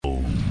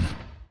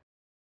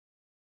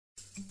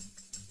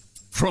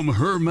From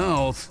her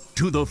mouth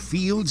to the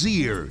field's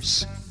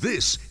ears,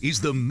 this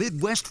is the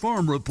Midwest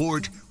Farm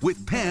Report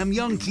with Pam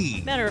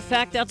Youngkey. Matter of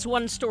fact, that's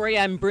one story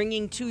I'm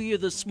bringing to you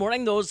this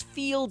morning. Those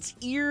fields'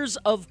 ears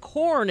of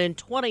corn in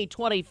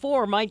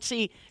 2024 might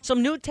see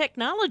some new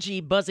technology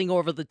buzzing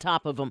over the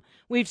top of them.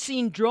 We've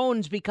seen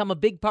drones become a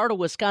big part of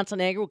Wisconsin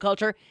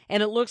agriculture,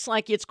 and it looks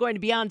like it's going to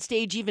be on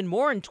stage even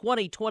more in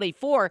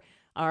 2024.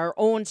 Our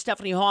own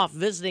Stephanie Hoff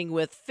visiting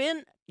with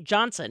Finn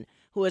Johnson,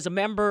 who is a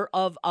member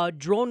of a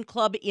drone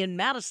club in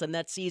Madison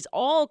that sees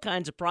all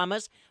kinds of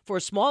promise for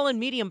small and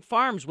medium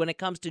farms when it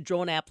comes to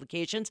drone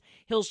applications.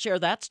 He'll share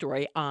that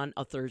story on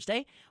a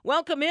Thursday.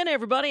 Welcome in,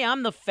 everybody.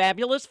 I'm the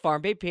fabulous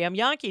Farm Babe Pam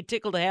Youngkey.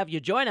 Tickled to have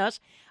you join us.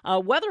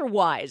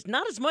 Weather-wise,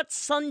 not as much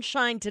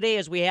sunshine today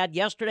as we had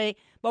yesterday,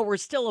 but we're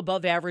still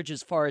above average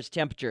as far as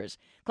temperatures.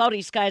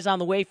 Cloudy skies on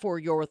the way for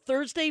your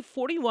Thursday.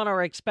 41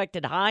 are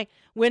expected high.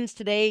 Winds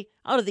today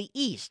out of the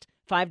east,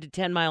 5 to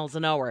 10 miles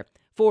an hour.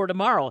 For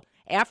tomorrow,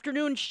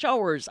 afternoon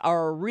showers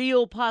are a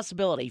real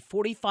possibility.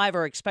 45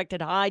 are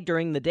expected high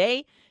during the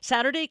day.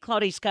 Saturday,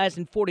 cloudy skies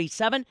and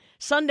 47.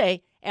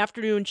 Sunday,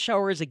 afternoon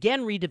showers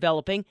again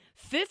redeveloping.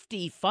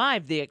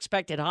 55 the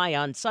expected high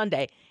on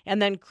Sunday.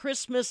 And then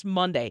Christmas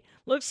Monday.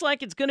 Looks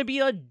like it's going to be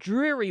a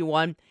dreary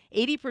one.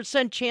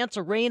 80% chance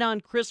of rain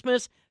on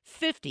Christmas.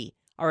 50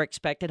 are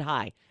expected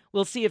high.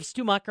 We'll see if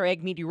Stu Muck, our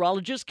ag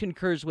meteorologist,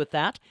 concurs with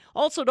that.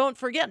 Also, don't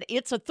forget,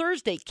 it's a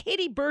Thursday.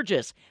 Katie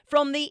Burgess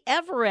from the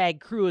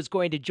Everag crew is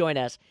going to join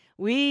us.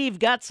 We've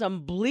got some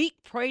bleak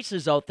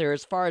prices out there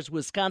as far as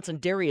Wisconsin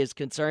dairy is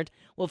concerned.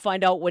 We'll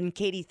find out when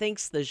Katie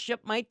thinks the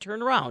ship might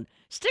turn around.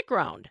 Stick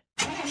around.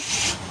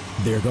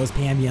 There goes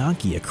Pam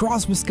Youngkey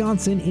across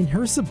Wisconsin in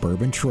her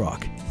suburban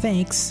truck.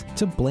 Thanks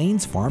to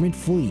Blaine's Farm and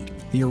Fleet,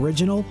 the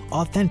original,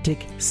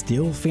 authentic,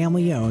 still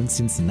family-owned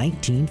since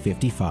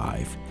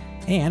 1955.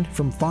 And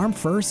from Farm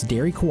First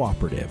Dairy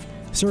Cooperative,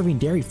 serving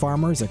dairy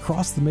farmers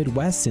across the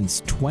Midwest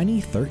since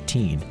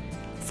 2013.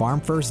 Farm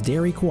First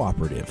Dairy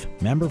Cooperative,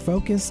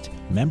 member-focused,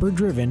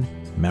 member-driven,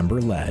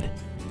 member-led.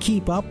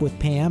 Keep up with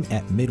Pam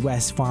at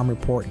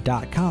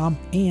MidwestFarmReport.com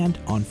and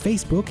on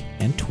Facebook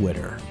and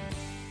Twitter.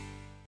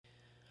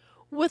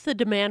 With the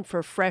demand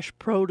for fresh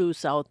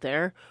produce out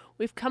there,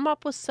 we've come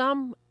up with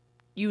some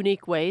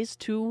unique ways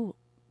to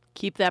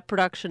keep that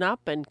production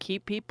up and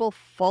keep people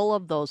full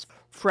of those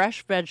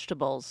fresh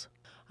vegetables.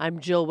 I'm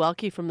Jill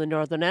Welke from the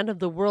northern end of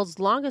the world's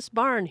longest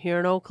barn here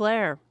in Eau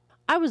Claire.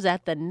 I was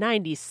at the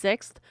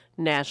 96th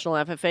National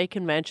FFA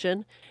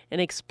Convention and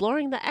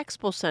exploring the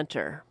Expo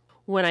Center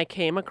when I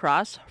came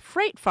across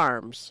Freight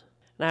Farms.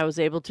 And I was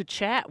able to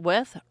chat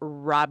with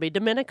Robbie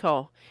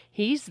Domenico.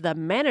 He's the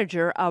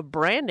manager of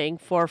branding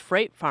for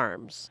Freight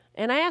Farms.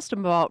 And I asked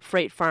him about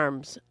Freight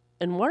Farms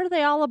and what are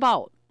they all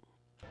about?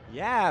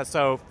 Yeah,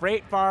 so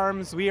Freight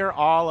Farms, we are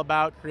all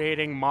about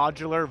creating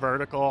modular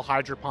vertical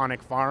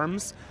hydroponic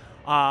farms.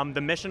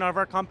 The mission of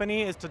our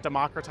company is to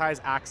democratize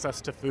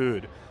access to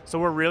food. So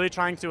we're really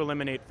trying to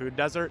eliminate food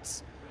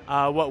deserts.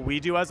 What we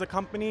do as a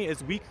company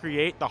is we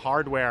create the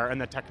hardware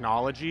and the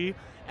technology,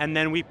 and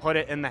then we put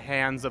it in the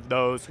hands of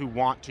those who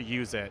want to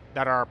use it,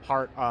 that are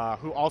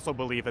who also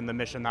believe in the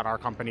mission that our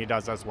company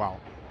does as well.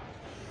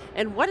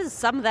 And what is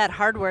some of that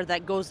hardware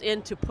that goes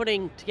into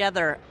putting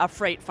together a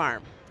freight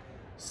farm?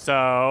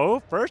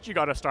 So first you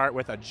got to start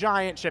with a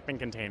giant shipping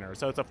container.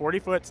 So it's a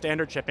 40-foot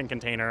standard shipping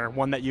container,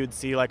 one that you'd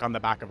see like on the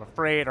back of a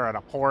freight or at a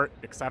port,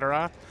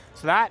 etc.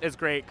 So that is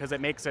great because it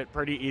makes it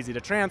pretty easy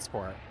to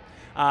transport.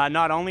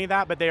 Not only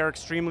that, but they are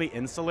extremely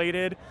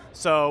insulated.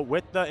 So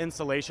with the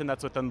insulation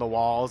that's within the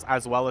walls,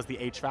 as well as the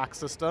HVAC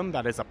system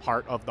that is a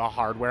part of the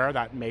hardware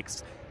that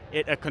makes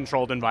it a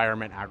controlled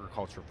environment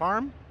agriculture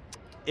farm,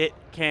 it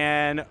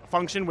can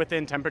function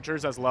within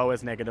temperatures as low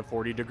as negative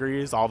 40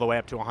 degrees all the way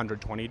up to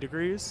 120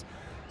 degrees.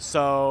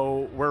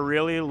 So we're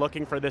really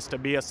looking for this to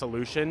be a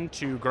solution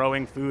to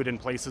growing food in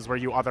places where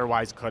you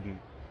otherwise couldn't.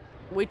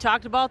 We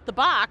talked about the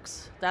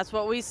box. That's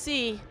what we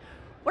see.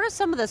 What are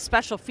some of the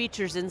special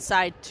features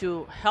inside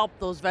to help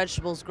those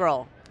vegetables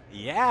grow?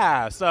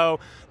 Yeah,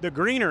 so the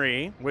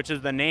greenery, which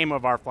is the name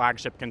of our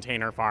flagship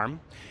container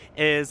farm,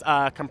 is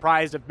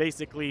comprised of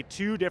basically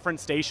two different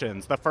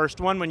stations. The first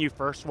one, when you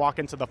first walk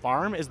into the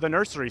farm, is the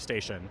nursery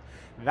station.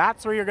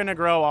 That's where you're going to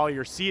grow all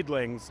your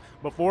seedlings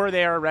before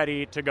they are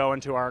ready to go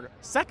into our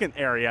second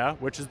area,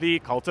 which is the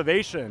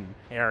cultivation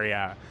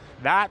area.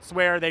 That's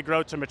where they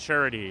grow to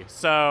maturity.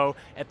 So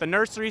at the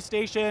nursery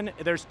station,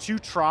 there's two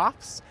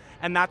troughs,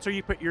 and that's where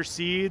you put your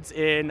seeds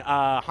in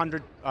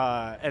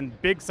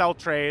and big cell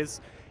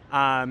trays.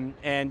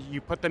 And you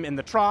put them in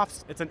the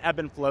troughs. It's an ebb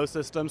and flow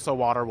system, so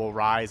water will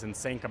rise and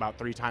sink about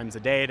 3 times a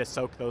day to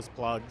soak those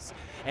plugs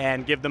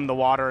and give them the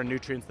water and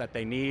nutrients that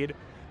they need.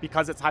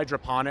 Because it's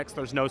hydroponics,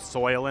 there's no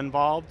soil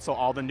involved, so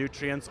all the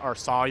nutrients are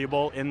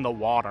soluble in the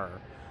water.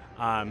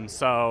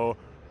 So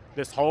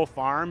this whole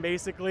farm,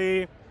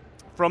 basically,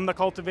 from the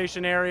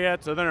cultivation area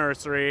to the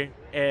nursery,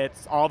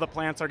 it's all the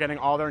plants are getting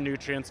all their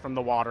nutrients from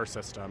the water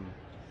system.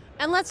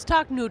 And let's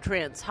talk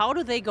nutrients. How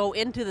do they go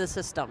into the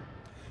system?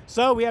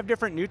 So we have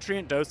different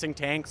nutrient dosing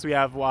tanks. We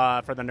have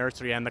for the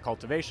nursery and the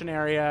cultivation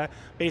area.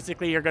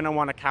 Basically, you're going to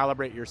want to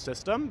calibrate your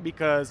system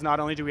because not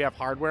only do we have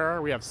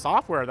hardware, we have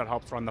software that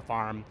helps run the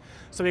farm.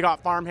 So we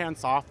got farmhand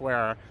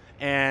software,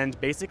 and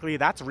basically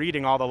that's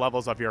reading all the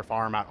levels of your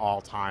farm at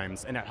all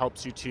times, and it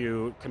helps you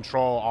to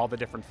control all the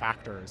different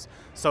factors.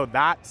 So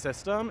that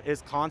system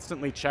is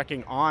constantly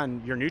checking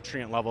on your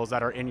nutrient levels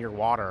that are in your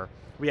water.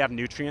 We have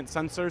nutrient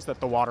sensors that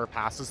the water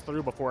passes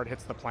through before it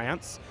hits the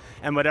plants.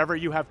 And whatever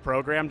you have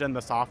programmed in the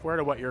software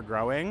to what you're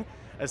growing,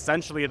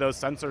 essentially those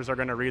sensors are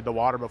going to read the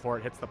water before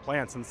it hits the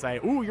plants and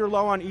say, ooh, you're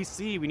low on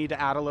EC, we need to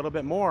add a little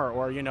bit more.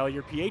 Or,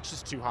 your pH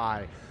is too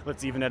high,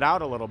 let's even it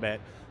out a little bit.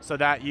 So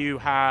that you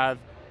have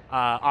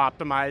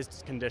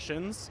optimized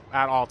conditions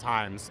at all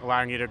times,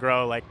 allowing you to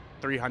grow like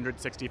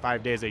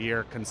 365 days a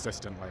year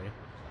consistently.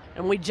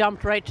 And we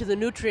jumped right to the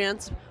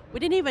nutrients. We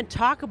didn't even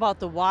talk about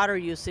the water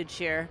usage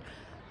here.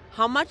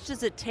 How much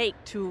does it take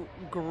to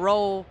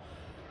grow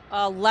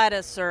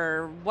lettuce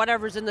or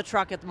whatever's in the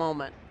truck at the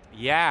moment?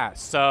 Yeah,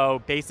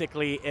 so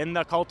basically in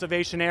the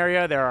cultivation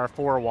area, there are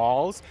 4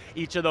 walls.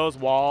 Each of those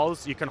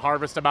walls, you can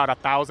harvest about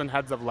 1,000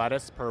 heads of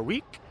lettuce per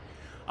week.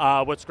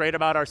 What's great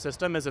about our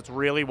system is it's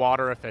really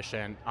water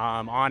efficient.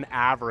 On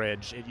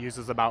average, it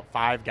uses about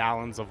 5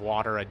 gallons of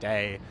water a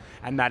day,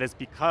 and that is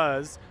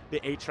because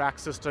the HVAC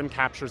system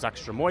captures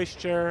extra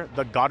moisture.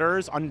 The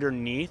gutters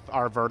underneath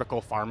our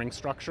vertical farming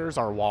structures,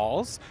 our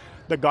walls,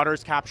 the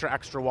gutters capture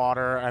extra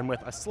water, and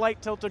with a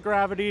slight tilt of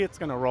gravity, it's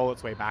going to roll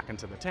its way back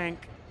into the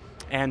tank.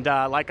 And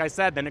like I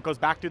said, then it goes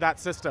back through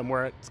that system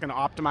where it's going to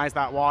optimize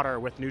that water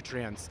with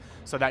nutrients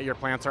so that your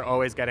plants are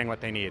always getting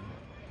what they need.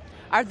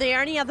 Are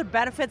there any other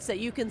benefits that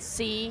you can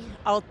see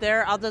out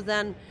there other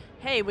than,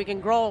 hey, we can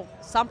grow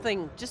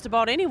something just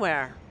about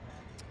anywhere?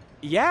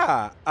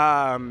 Yeah,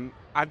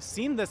 I've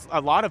seen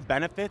a lot of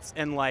benefits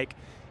in like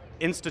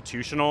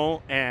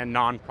institutional and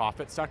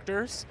nonprofit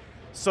sectors.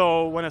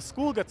 So when a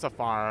school gets a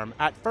farm,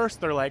 at first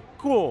they're like,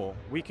 cool,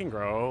 we can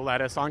grow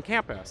lettuce on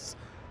campus.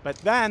 But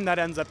then that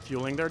ends up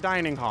fueling their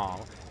dining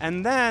hall.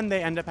 And then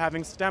they end up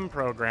having STEM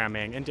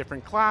programming in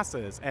different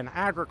classes, and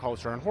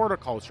agriculture and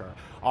horticulture,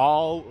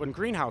 all in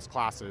greenhouse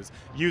classes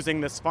using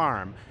this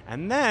farm.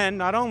 And then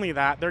not only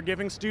that, they're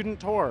giving student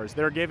tours.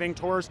 They're giving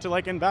tours to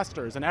like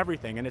investors and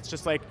everything. And it's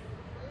just like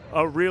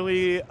a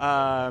really,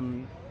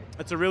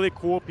 it's a really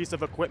cool piece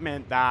of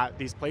equipment that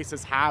these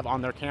places have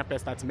on their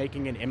campus that's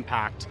making an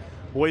impact.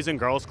 Boys and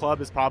Girls Club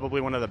is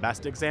probably one of the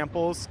best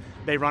examples.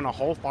 They run a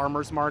whole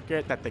farmer's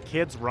market that the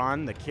kids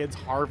run. The kids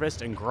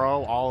harvest and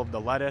grow all of the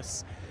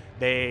lettuce.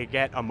 They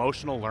get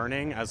emotional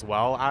learning as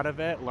well out of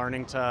it,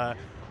 learning to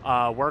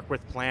work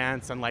with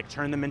plants and like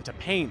turn them into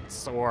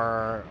paints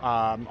or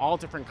all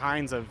different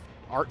kinds of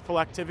artful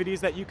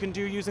activities that you can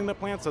do using the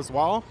plants as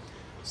well.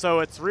 So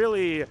it's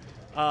really,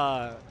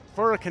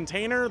 for a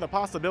container, the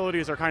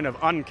possibilities are kind of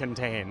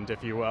uncontained,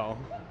 if you will.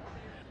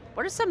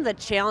 What are some of the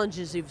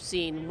challenges you've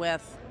seen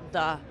with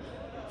the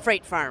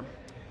freight farm?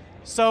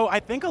 So I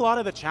think a lot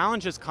of the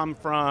challenges come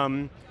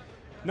from,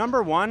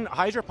 number one,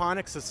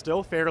 hydroponics is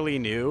still fairly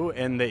new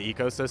in the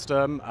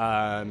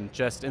ecosystem,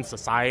 just in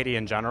society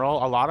in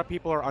general. A lot of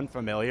people are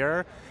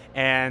unfamiliar,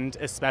 and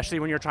especially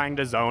when you're trying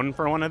to zone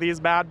for one of these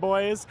bad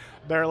boys,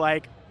 they're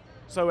like,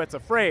 so it's a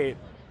freight,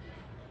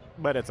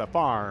 but it's a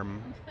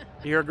farm.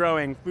 You're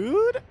growing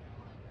food?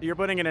 You're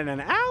putting it in an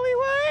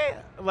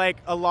alleyway? Like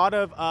a lot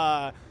of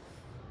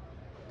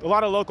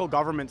local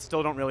governments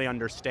still don't really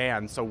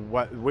understand. So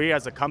what we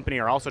as a company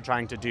are also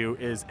trying to do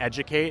is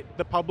educate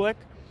the public,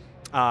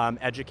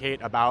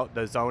 educate about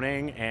the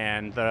zoning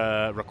and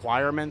the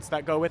requirements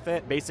that go with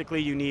it.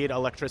 Basically, you need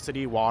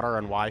electricity, water,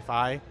 and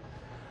Wi-Fi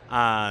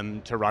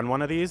to run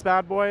one of these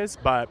bad boys.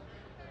 But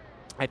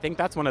I think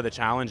that's one of the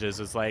challenges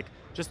is like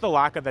just the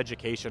lack of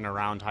education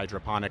around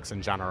hydroponics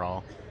in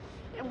general.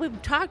 And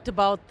we've talked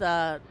about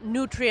the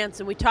nutrients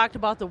and we talked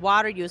about the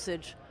water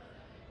usage,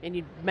 and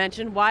you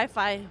mentioned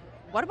Wi-Fi.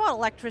 What about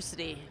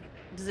electricity?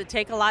 Does it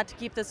take a lot to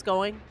keep this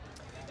going?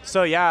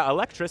 So yeah,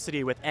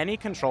 electricity with any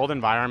controlled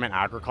environment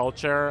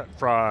agriculture,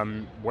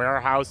 from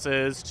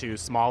warehouses to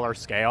smaller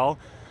scale,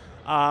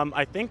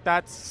 I think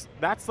that's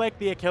like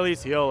the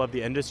Achilles heel of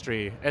the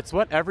industry. It's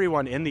what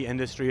everyone in the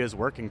industry is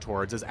working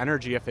towards, is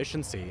energy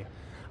efficiency.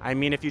 I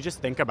mean, if you just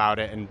think about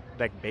it in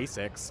like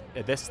basics,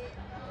 this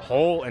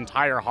whole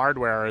entire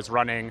hardware is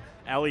running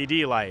LED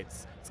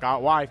lights. It's got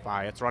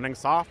Wi-Fi, it's running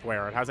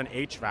software, it has an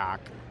HVAC.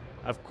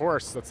 Of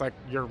course, it's like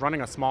you're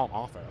running a small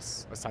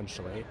office,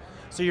 essentially.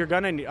 So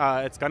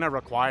it's gonna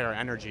require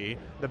energy.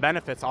 The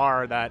benefits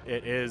are that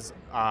it is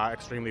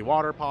extremely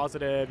water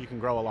positive. You can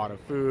grow a lot of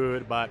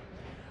food, but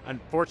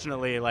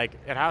unfortunately, like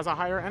it has a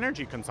higher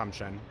energy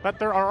consumption. But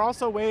there are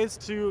also ways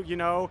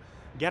to,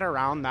 get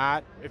around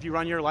that. If you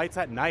run your lights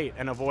at night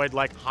and avoid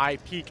like high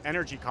peak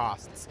energy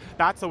costs,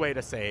 that's a way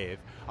to save.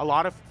 A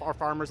lot of our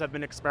farmers have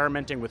been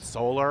experimenting with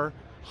solar,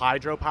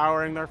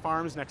 hydropowering their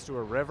farms next to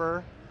a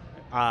river.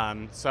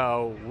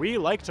 So we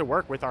like to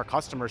work with our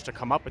customers to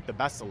come up with the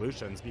best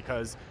solutions,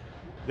 because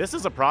this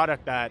is a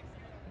product that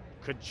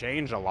could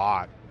change a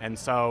lot. And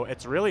so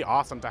it's really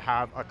awesome to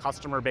have a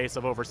customer base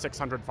of over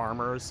 600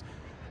 farmers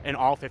in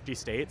all 50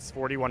 states,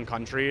 41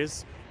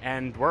 countries,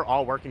 and we're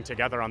all working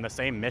together on the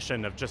same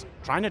mission of just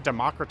trying to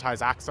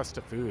democratize access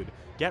to food,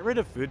 get rid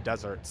of food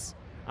deserts.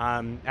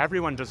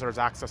 Everyone deserves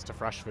access to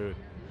fresh food.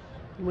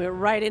 We're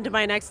right into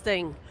my next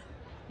thing.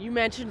 You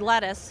mentioned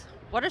lettuce.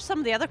 What are some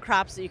of the other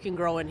crops that you can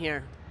grow in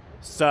here?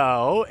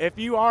 So if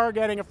you are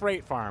getting a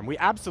freight farm, we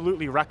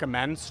absolutely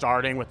recommend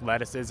starting with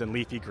lettuces and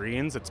leafy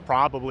greens. It's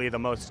probably the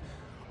most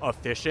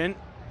efficient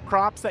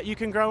crops that you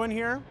can grow in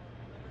here,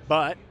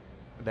 but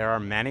there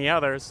are many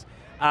others.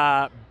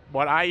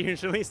 What I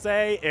usually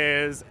say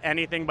is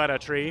anything but a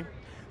tree.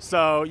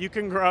 So you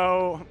can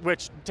grow,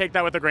 which take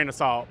that with a grain of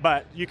salt,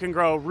 but you can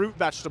grow root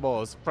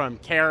vegetables from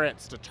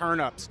carrots to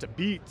turnips to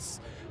beets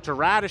to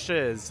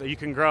radishes. You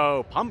can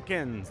grow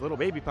pumpkins, little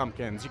baby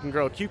pumpkins. You can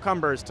grow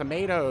cucumbers,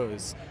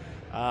 tomatoes,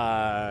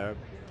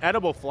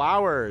 edible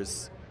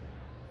flowers,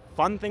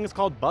 fun things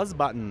called buzz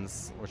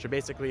buttons, which are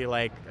basically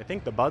like, I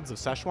think the buds of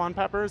Szechuan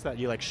peppers that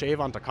you like shave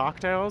onto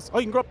cocktails. Oh,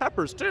 you can grow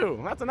peppers too.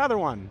 That's another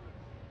one.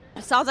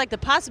 It sounds like the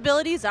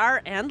possibilities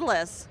are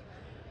endless.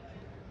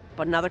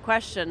 But another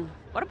question,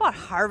 what about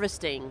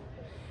harvesting?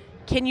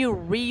 Can you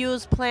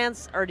reuse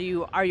plants, or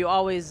are you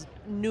always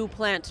new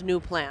plant to new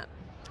plant?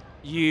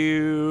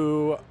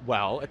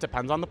 Well, it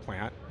depends on the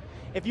plant.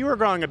 If you were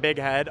growing a big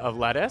head of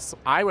lettuce,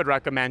 I would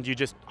recommend you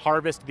just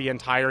harvest the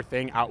entire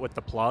thing out with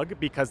the plug,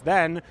 because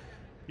then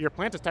your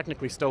plant is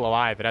technically still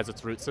alive. It has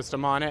its root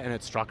system on it and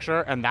its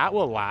structure, and that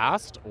will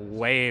last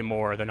way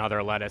more than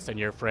other lettuce in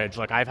your fridge.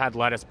 Like, I've had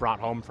lettuce brought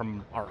home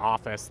from our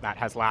office that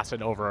has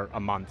lasted over a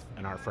month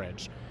in our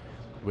fridge,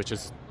 which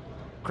is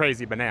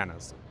crazy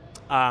bananas.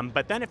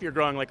 But then if you're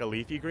growing like a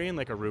leafy green,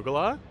 like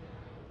arugula,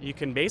 you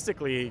can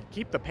basically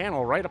keep the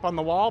panel right up on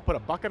the wall, put a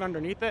bucket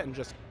underneath it, and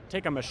just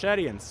take a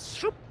machete and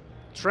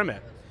trim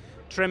it.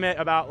 Trim it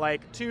about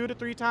like 2 to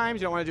 3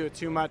 times. You don't want to do it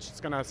too much. It's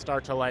going to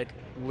start to like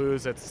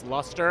lose its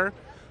luster.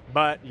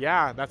 But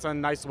yeah, that's a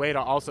nice way to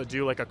also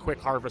do like a quick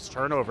harvest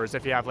turnovers.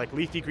 If you have like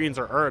leafy greens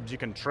or herbs, you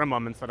can trim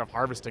them instead of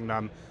harvesting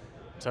them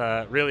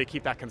to really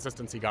keep that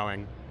consistency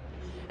going.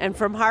 And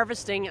from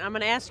harvesting, I'm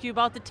going to ask you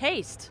about the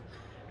taste.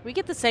 We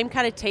get the same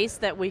kind of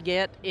taste that we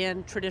get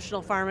in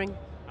traditional farming?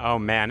 Oh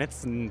man,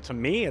 to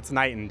me, it's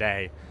night and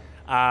day.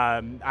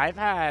 I've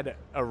had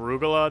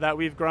arugula that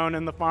we've grown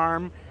in the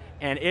farm,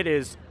 and it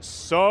is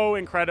so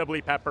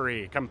incredibly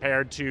peppery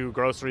compared to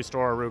grocery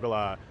store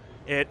arugula.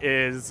 It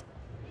is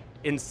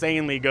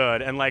insanely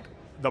good. And like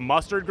the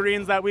mustard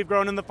greens that we've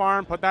grown in the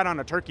farm, put that on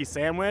a turkey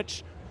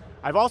sandwich.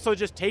 I've also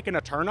just taken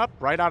a turnip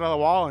right out of the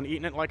wall and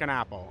eaten it like an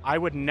apple. I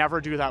would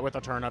never do that with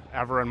a turnip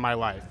ever in my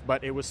life,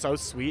 but it was so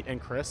sweet and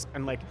crisp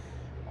and like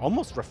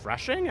almost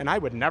refreshing, and I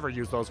would never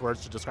use those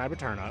words to describe a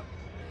turnip.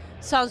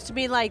 Sounds to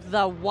me like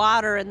the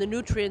water and the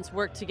nutrients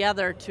work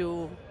together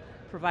to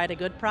provide a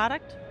good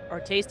product or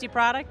tasty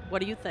product.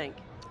 What do you think?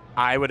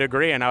 I would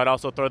agree, and I would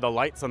also throw the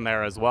lights in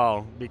there as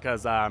well,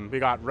 because we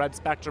got red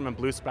spectrum and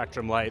blue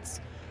spectrum lights,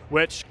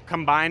 which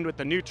combined with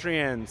the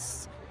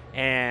nutrients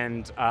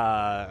and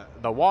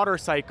the water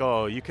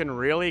cycle, you can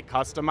really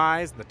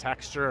customize the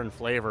texture and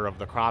flavor of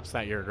the crops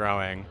that you're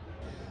growing.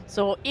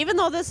 So even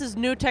though this is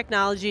new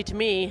technology to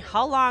me,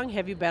 how long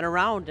have you been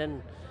around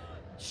and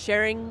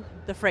sharing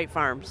the freight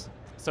farms?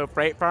 So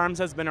Freight Farms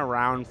has been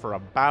around for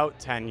about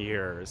 10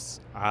 years.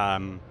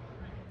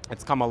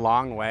 It's come a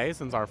long way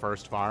since our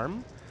first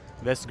farm.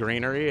 This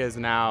greenery is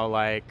now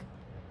like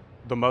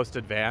the most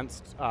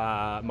advanced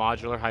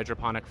modular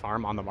hydroponic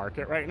farm on the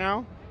market right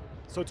now.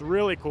 So it's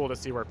really cool to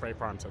see where Freight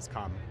Farms has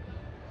come.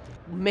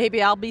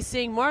 Maybe I'll be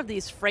seeing more of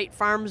these freight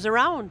farms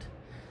around.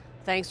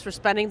 Thanks for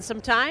spending some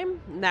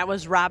time. And that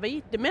was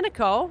Robbie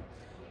Domenico,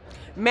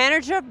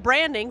 Manager of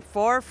Branding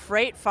for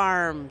Freight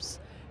Farms.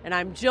 And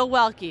I'm Jill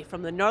Welke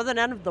from the northern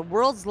end of the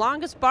world's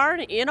longest barn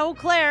in Eau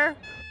Claire.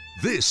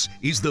 This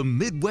is the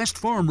Midwest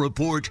Farm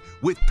Report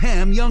with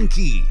Pam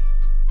Youngkey.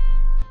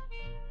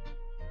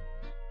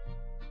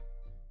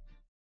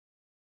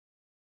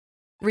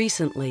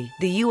 Recently,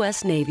 the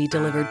U.S. Navy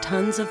delivered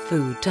tons of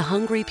food to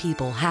hungry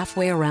people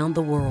halfway around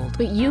the world.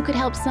 But you could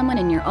help someone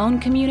in your own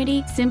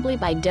community simply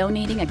by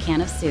donating a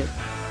can of soup.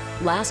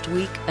 Last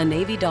week, a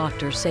Navy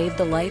doctor saved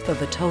the life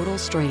of a total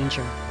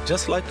stranger.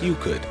 Just like you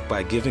could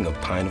by giving a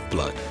pint of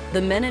blood.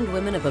 The men and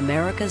women of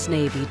America's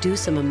Navy do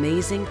some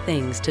amazing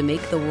things to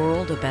make the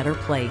world a better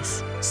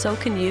place. So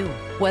can you,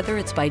 whether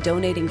it's by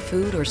donating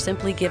food or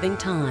simply giving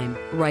time,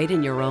 right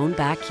in your own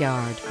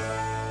backyard.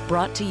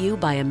 Brought to you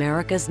by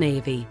America's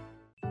Navy.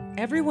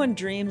 Everyone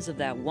dreams of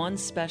that one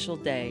special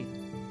day.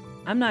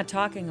 I'm not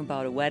talking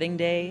about a wedding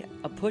day,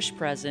 a push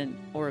present,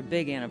 or a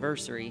big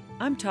anniversary.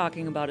 I'm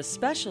talking about a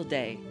special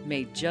day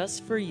made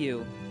just for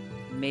you.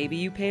 Maybe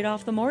you paid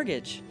off the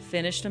mortgage,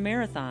 finished a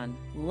marathon,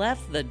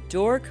 left the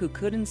dork who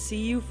couldn't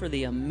see you for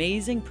the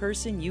amazing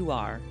person you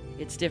are.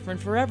 It's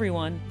different for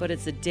everyone, but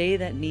it's a day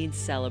that needs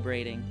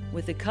celebrating,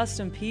 with a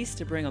custom piece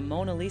to bring a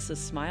Mona Lisa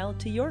smile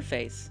to your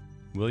face.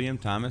 William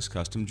Thomas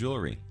Custom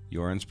Jewelry.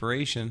 Your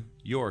inspiration,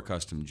 your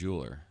custom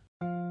jeweler.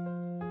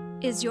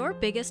 Is your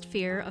biggest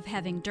fear of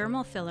having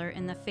dermal filler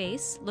in the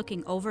face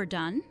looking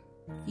overdone?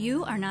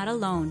 You are not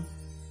alone.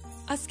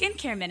 A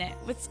Skincare Minute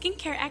with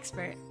skincare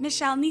expert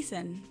Michelle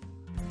Neeson.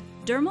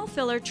 Dermal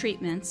filler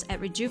treatments at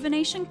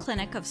Rejuvenation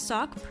Clinic of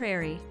Sauk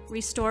Prairie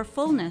restore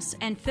fullness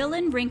and fill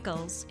in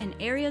wrinkles in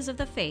areas of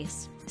the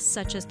face,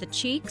 such as the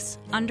cheeks,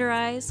 under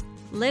eyes,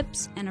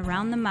 lips, and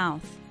around the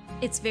mouth.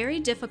 It's very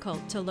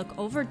difficult to look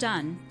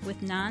overdone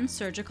with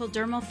non-surgical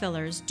dermal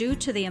fillers due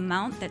to the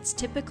amount that's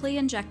typically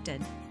injected.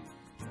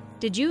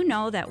 Did you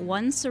know that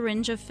 1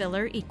 syringe of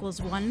filler equals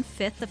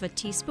 1/5 of a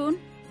teaspoon?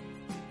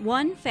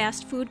 1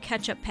 fast food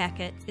ketchup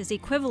packet is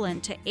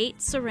equivalent to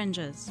 8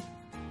 syringes.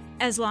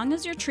 As long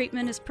as your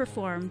treatment is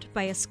performed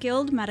by a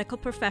skilled medical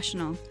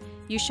professional,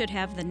 you should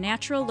have the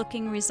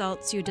natural-looking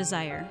results you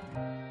desire.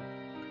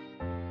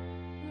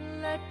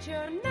 Let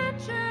your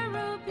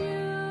natural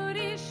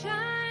beauty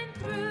shine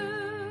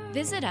through.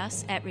 Visit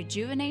us at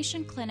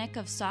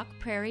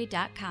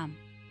rejuvenationclinicofsaukprairie.com.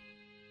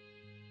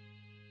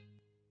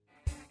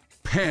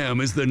 Pam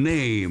is the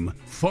name.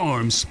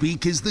 Farm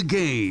speak is the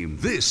game.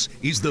 This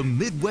is the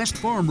Midwest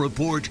Farm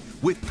Report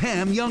with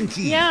Pam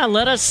Youngke. Yeah,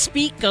 let us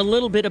speak a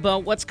little bit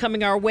about what's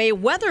coming our way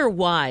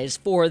weather-wise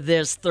for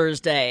this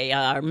Thursday.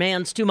 Our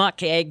man Stu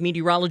Muck, ag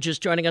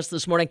meteorologist, joining us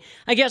this morning.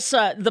 I guess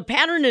the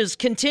pattern is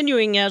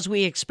continuing as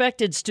we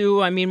expected,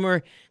 Stu. I mean,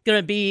 we're going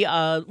to be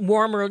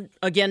warmer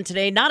again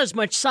today. Not as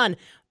much sun.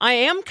 I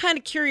am kind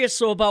of curious,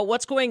 though, about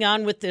what's going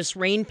on with this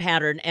rain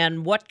pattern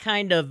and what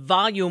kind of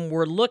volume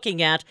we're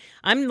looking at.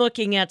 I'm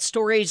looking at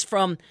stories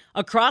from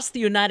across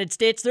the United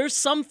States. There's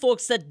some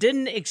folks that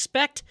didn't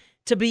expect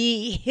to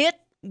be hit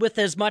with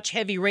as much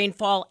heavy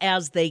rainfall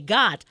as they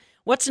got.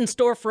 What's in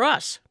store for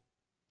us?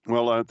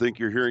 Well, I think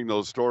you're hearing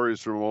those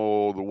stories from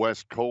the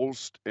West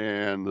Coast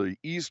and the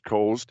East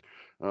Coast.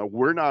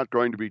 We're not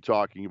going to be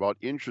talking about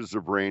inches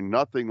of rain,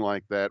 nothing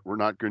like that. We're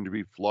not going to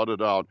be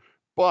flooded out.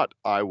 But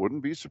I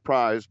wouldn't be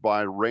surprised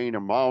by rain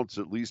amounts,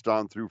 at least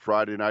on through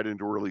Friday night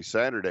into early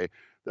Saturday,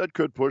 that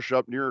could push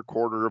up near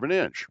 1/4 of an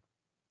inch.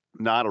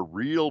 Not a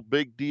real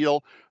big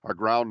deal. Our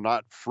ground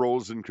not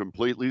frozen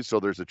completely, so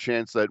there's a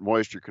chance that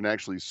moisture can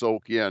actually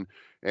soak in.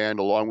 And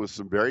along with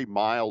some very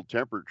mild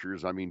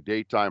temperatures, I mean,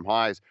 daytime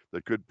highs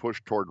that could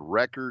push toward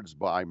records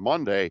by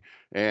Monday,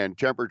 and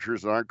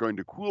temperatures that aren't going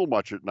to cool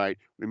much at night.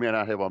 We may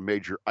not have a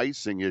major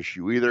icing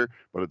issue either,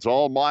 but it's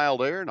all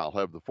mild air, and I'll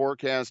have the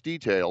forecast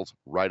details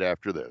right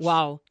after this.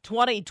 Wow,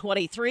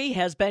 2023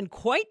 has been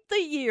quite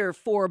the year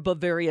for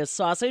Bavaria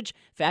Sausage.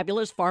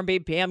 Fabulous Farm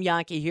Babe Pam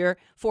Youngke here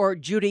for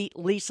Judy,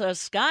 Lisa,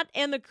 Scott,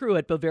 and the crew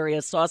at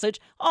Bavaria Sausage.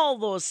 All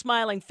those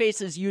smiling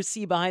faces you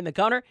see behind the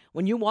counter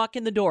when you walk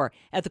in the door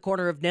at the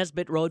corner of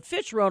Nesbitt Road,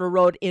 Fitzroy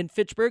Road in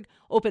Fitchburg.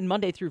 Open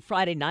Monday through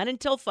Friday, 9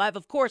 until 5,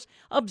 of course,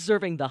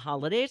 observing the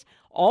holidays.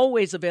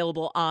 Always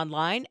available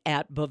online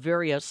at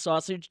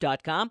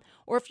BavariaSausage.com.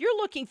 Or if you're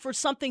looking for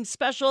something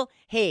special,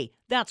 hey,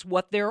 that's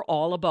what they're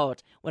all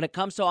about. When it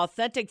comes to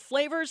authentic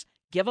flavors,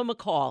 give them a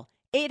call.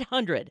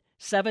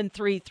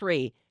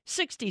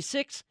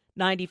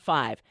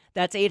 800-733-6695.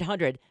 That's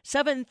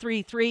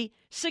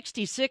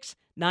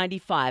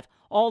 800-733-6695.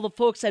 All the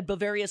folks at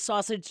Bavaria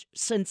Sausage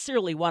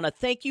sincerely want to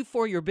thank you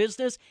for your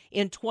business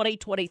in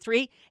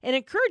 2023 and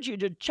encourage you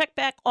to check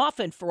back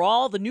often for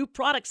all the new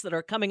products that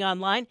are coming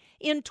online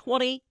in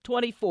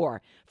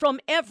 2024.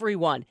 From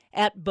everyone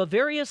at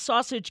Bavaria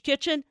Sausage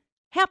Kitchen,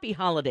 happy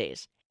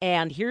holidays.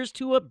 And here's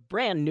to a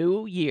brand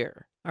new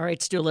year. All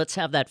right, Stu, let's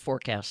have that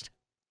forecast.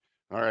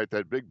 All right,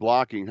 that big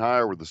blocking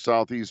high over the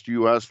southeast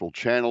U.S. will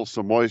channel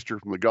some moisture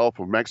from the Gulf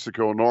of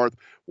Mexico north.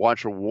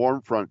 Watch a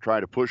warm front try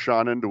to push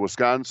on into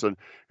Wisconsin,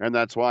 and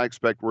that's why I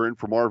expect we're in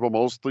for more of a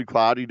mostly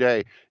cloudy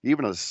day.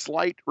 Even a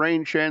slight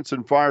rain chance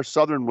in far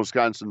southern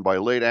Wisconsin by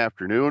late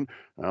afternoon.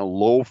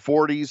 Low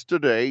 40s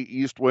today,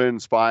 east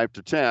winds 5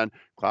 to 10.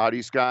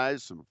 Cloudy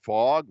skies, some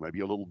fog, maybe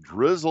a little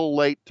drizzle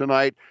late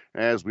tonight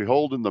as we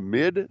hold in the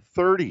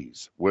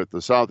mid-30s with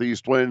the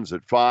southeast winds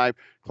at 5.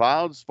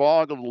 Clouds,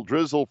 fog, a little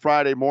drizzle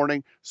Friday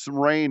morning, some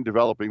rain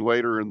developing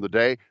later in the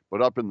day,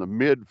 but up in the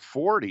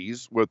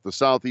mid-40s with the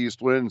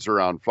southeast winds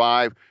around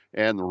 5.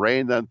 And the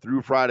rain then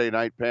through Friday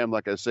night, Pam,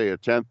 like I say, a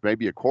tenth,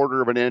 maybe a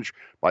 1/4 of an inch.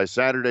 By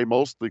Saturday,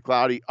 mostly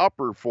cloudy,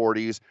 upper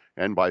 40s.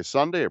 And by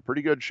Sunday, a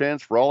pretty good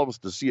chance for all of us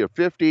to see a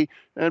 50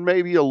 and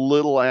maybe a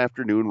little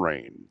afternoon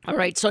rain. All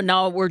right, so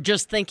now we're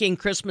just thinking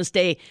Christmas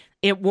Day,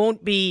 it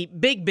won't be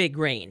big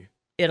rain.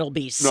 It'll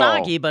be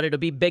soggy, but it'll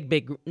be big.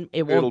 It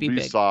won't be big. It'll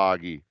be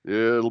soggy.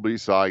 It'll be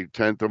soggy,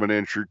 1/10 of an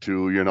inch or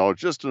 2,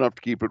 just enough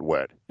to keep it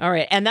wet. All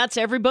right, and that's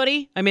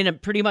everybody? I mean,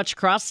 pretty much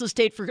across the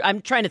state.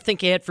 I'm trying to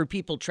think ahead for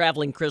people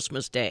traveling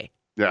Christmas Day.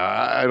 Yeah,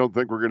 I don't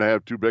think we're going to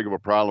have too big of a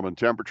problem, and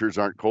temperatures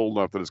aren't cold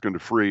enough that it's going to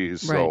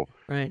freeze.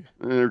 Right.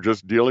 They're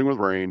just dealing with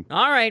rain.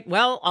 All right,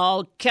 well,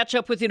 I'll catch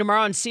up with you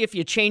tomorrow and see if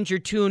you change your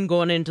tune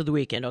going into the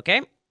weekend,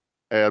 okay?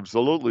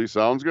 Absolutely.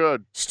 Sounds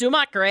good. Stu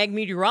Muck, our ag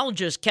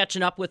meteorologist,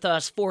 catching up with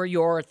us for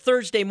your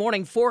Thursday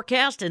morning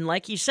forecast. And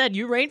like he said,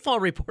 you rainfall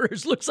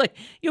reporters, looks like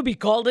you'll be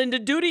called into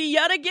duty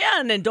yet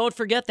again. And don't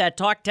forget that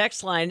talk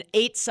text line,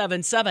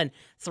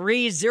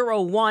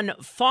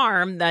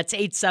 877-301-FARM. That's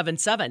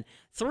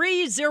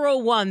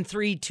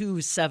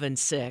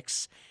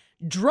 301-3276.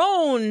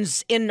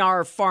 Drones in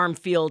our farm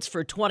fields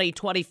for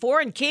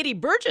 2024. And Katie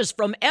Burgess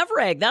from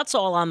Evereg. That's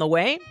all on the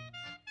way.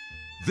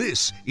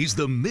 This is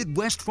the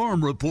Midwest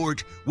Farm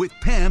Report with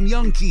Pam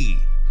Youngkey.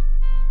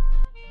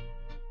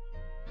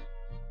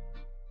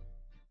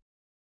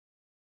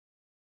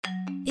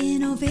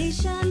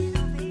 Innovation,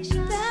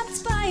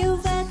 that's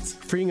BioVet.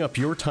 Freeing up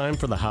your time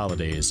for the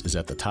holidays is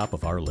at the top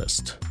of our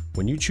list.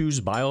 When you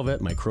choose BioVet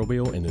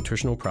microbial and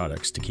nutritional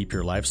products to keep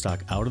your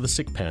livestock out of the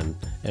sick pen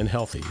and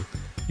healthy,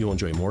 you'll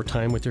enjoy more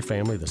time with your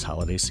family this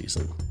holiday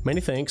season. Many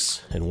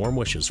thanks and warm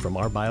wishes from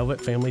our BioVet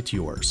family to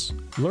yours.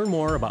 Learn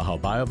more about how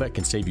BioVet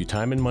can save you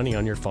time and money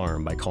on your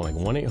farm by calling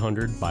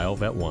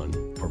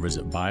 1-800-BioVet1 or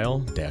visit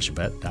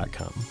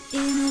bio-vet.com.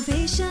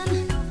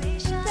 Innovation,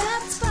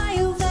 that's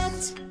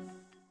BioVet.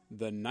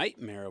 The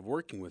nightmare of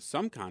working with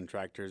some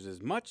contractors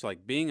is much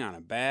like being on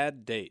a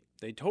bad date.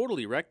 They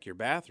totally wreck your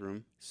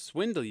bathroom,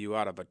 swindle you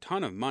out of a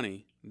ton of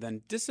money,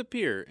 then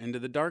disappear into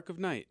the dark of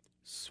night.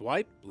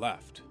 Swipe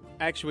left.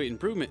 Actuate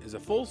Improvement is a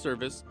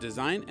full-service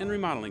design and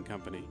remodeling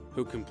company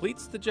who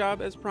completes the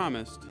job as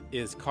promised,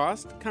 is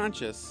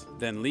cost-conscious,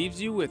 then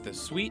leaves you with a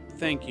sweet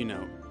thank you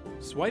note.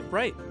 Swipe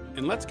right,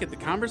 and let's get the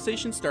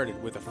conversation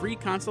started with a free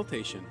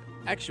consultation.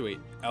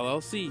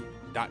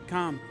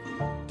 ActuateLLC.com.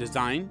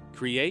 Design,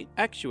 create,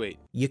 actuate.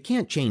 You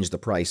can't change the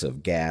price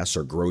of gas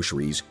or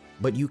groceries,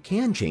 but you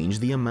can change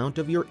the amount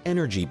of your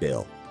energy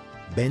bill.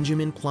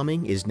 Benjamin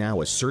Plumbing is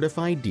now a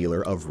certified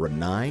dealer of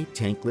Rinnai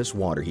tankless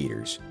water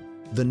heaters,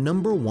 the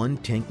 #1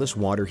 tankless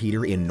water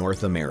heater in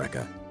North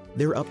America.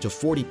 They're up to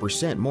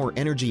 40% more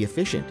energy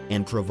efficient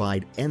and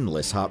provide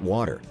endless hot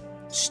water.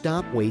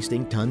 Stop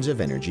wasting tons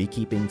of energy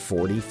keeping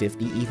 40,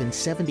 50, even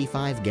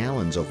 75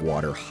 gallons of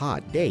water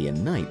hot day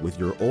and night with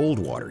your old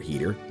water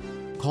heater.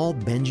 Call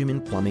Benjamin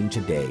Plumbing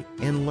today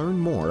and learn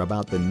more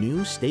about the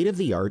new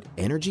state-of-the-art,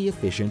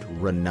 energy-efficient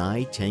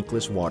Rinnai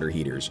tankless water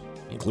heaters,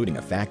 including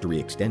a factory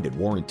extended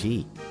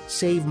warranty.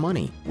 Save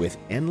money with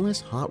endless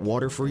hot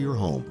water for your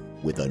home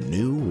with a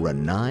new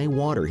Rinnai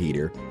water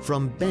heater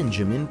from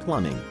Benjamin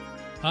Plumbing.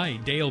 Hi,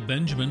 Dale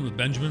Benjamin with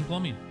Benjamin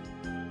Plumbing.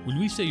 When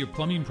we say your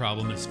plumbing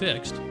problem is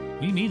fixed,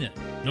 we mean it.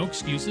 No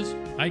excuses.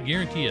 I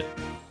guarantee it.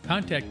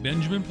 Contact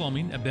Benjamin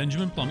Plumbing at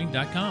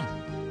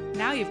benjaminplumbing.com.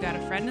 Now you've got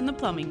a friend in the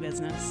plumbing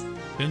business.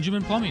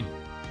 Benjamin Plumbing.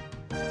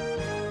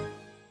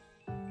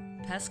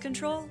 Pest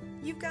control?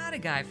 You've got a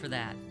guy for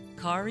that.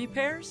 Car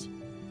repairs?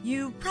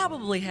 You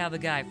probably have a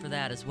guy for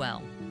that as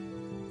well.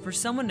 For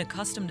someone to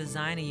custom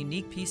design a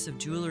unique piece of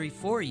jewelry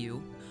for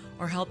you,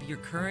 or help your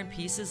current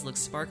pieces look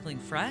sparkling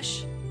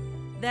fresh?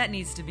 That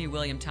needs to be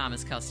William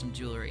Thomas Custom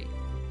Jewelry.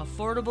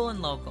 Affordable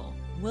and local.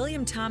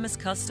 William Thomas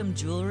Custom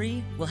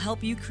Jewelry will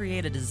help you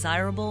create a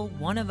desirable,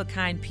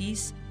 one-of-a-kind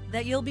piece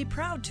that you'll be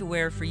proud to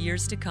wear for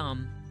years to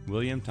come.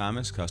 William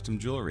Thomas Custom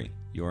Jewelry.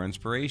 Your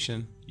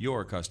inspiration,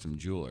 your custom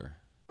jeweler.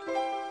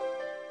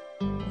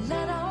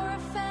 Let our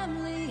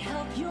family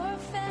help your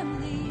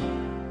family.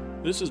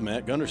 This is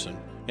Matt Gunderson,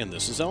 and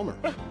this is Elmer,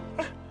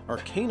 our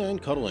canine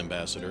cuddle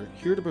ambassador,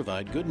 here to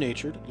provide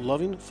good-natured,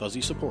 loving,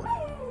 fuzzy support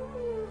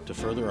to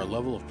further our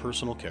level of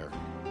personal care.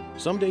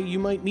 Someday you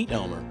might meet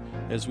Elmer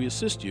as we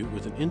assist you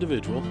with an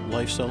individual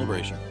life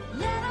celebration.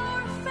 Let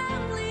our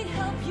family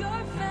help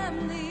your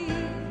family.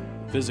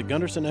 Visit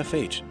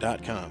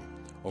GundersonFH.com.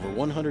 Over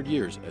 100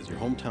 years as your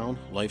hometown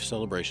life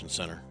celebration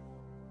center.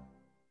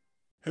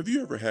 Have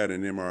you ever had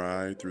an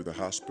MRI through the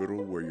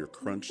hospital where you're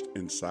crunched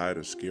inside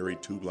a scary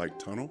tube-like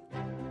tunnel?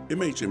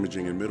 MH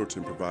Imaging in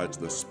Middleton provides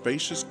the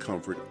spacious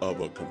comfort of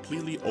a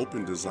completely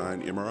open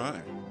design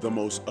MRI, the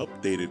most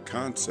updated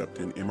concept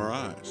in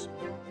MRIs.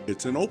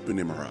 It's an open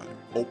MRI,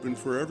 open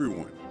for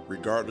everyone,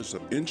 regardless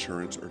of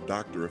insurance or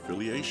doctor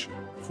affiliation,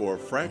 for a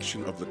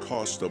fraction of the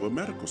cost of a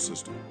medical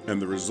system.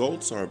 And the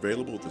results are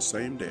available the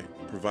same day,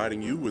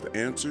 providing you with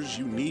answers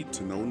you need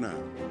to know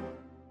now.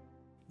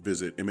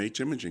 Visit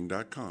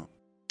mhimaging.com.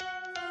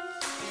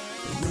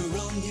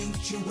 Rural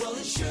Mutual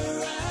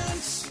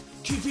Insurance,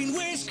 keeping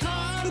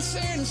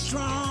Wisconsin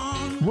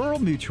strong. Rural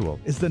Mutual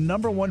is the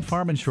 #1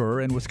 farm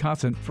insurer in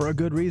Wisconsin for a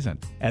good reason.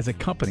 As a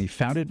company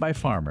founded by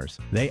farmers,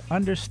 they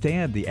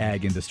understand the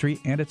ag industry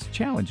and its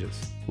challenges.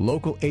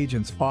 Local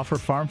agents offer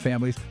farm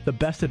families the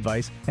best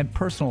advice and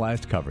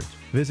personalized coverage.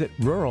 Visit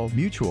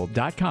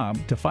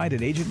ruralmutual.com to find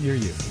an agent near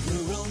you.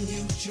 Rural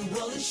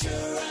Mutual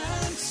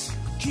Insurance,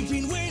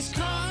 keeping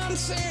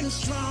Wisconsin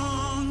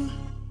strong.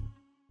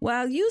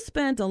 While you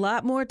spent a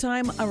lot more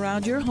time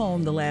around your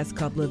home the last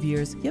couple of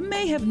years, you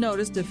may have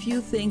noticed a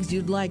few things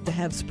you'd like to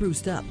have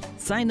spruced up.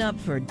 Sign up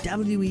for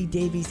W.E.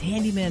 Davies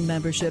Handyman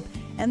membership,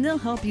 and they'll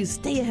help you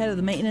stay ahead of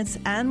the maintenance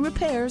and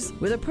repairs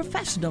with a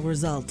professional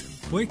result.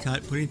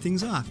 Boycott putting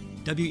things off.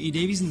 W.E.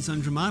 Davies &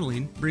 Sons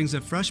Remodeling brings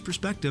a fresh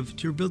perspective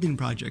to your building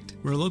project.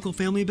 We're a local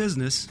family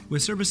business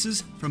with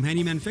services from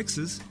handyman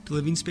fixes to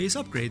living space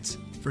upgrades.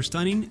 For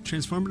stunning,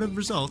 transformative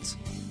results,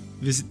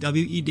 visit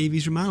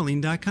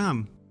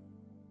WEDaviesRemodeling.com.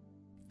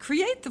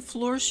 Create the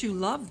floors you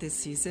love this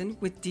season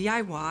with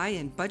DIY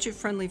and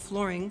budget-friendly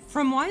flooring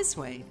from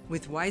Wiseway.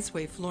 With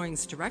Wiseway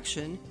Flooring's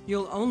direction,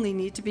 you'll only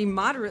need to be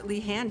moderately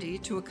handy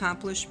to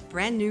accomplish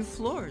brand new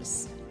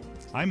floors.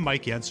 I'm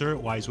Mike Yenser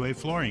at Wiseway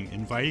Flooring,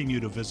 inviting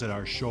you to visit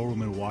our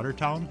showroom in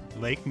Watertown,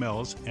 Lake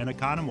Mills, and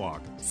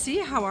Economwalk. See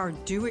how our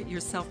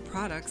do-it-yourself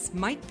products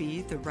might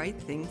be the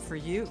right thing for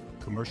you.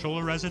 Commercial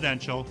or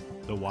residential,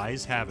 the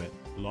Wise have it.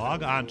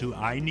 Log on to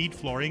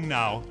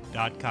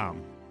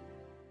ineedflooringnow.com.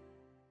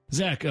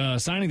 Zach,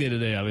 signing day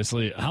today,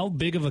 obviously. How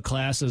big of a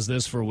class is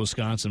this for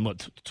Wisconsin?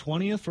 What,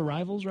 20th for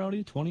Rivals,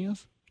 Rowdy?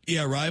 20th?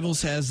 Yeah,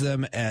 Rivals has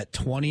them at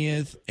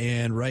 20th,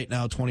 and right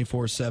now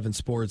 24/7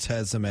 Sports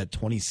has them at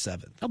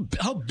 27th.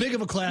 How big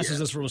of a class is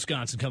this for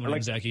Wisconsin coming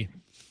in, Zachy?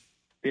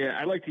 Yeah,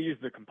 I like to use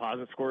the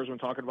composite scores when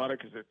talking about it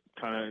because it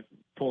kind of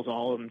pulls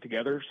all of them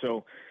together.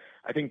 So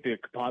I think the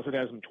composite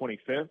has them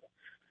 25th.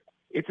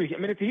 It's a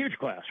huge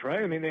class,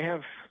 right? I mean,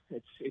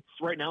 it's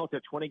right now it's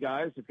at 20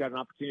 guys. They've got an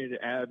opportunity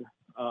to add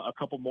a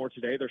couple more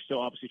today. They're still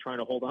obviously trying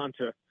to hold on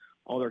to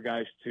all their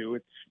guys too.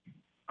 It's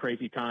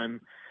crazy time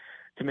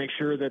to make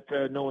sure that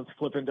no one's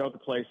flipping to other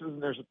places,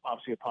 and there's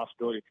obviously a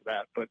possibility for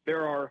that. But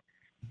there are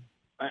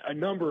a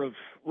number of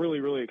really,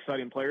 really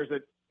exciting players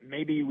that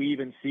maybe we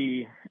even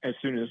see as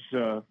soon as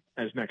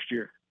next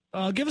year.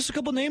 Give us a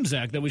couple names,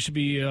 Zach, that we should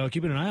be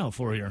keeping an eye out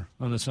for here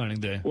on the signing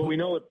day. Well, we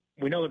know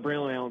that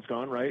Braylon Allen's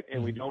gone, right?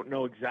 And we don't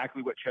know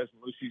exactly what Ches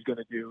Malusi's going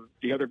to do.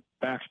 The other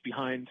backs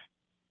behind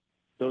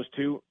those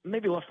two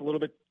maybe left a little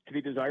bit to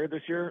be desired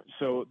this year.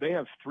 So they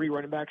have 3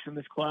 running backs in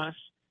this class.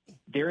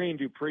 Darian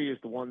Dupree is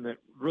the one that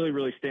really,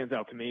 really stands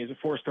out to me. He's a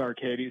 4-star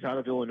kid. He's out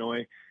of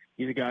Illinois.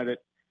 He's a guy that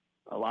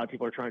a lot of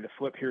people are trying to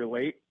flip here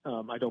late.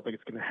 I don't think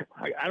it's going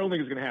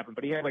to happen.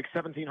 But he had like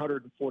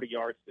 1,740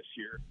 yards this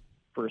year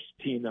for his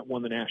team that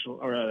won the national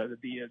or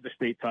the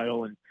state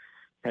title and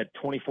had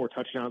 24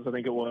 touchdowns. I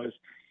think it was.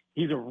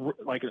 He's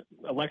like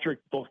electric,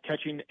 both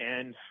catching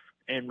and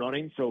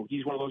running. So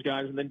he's one of those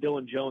guys. And then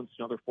Dylan Jones,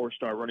 another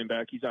 4-star running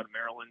back. He's out of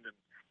Maryland, and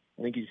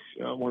I think he's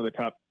one of the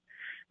top.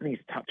 I think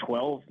he's top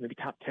 12, maybe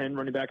top 10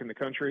 running back in the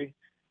country.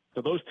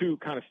 So those two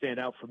kind of stand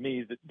out for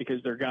me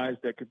because they're guys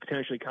that could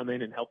potentially come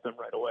in and help them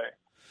right away.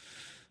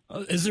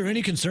 Is there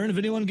any concern of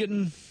anyone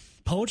getting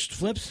poached,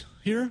 flipped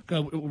here?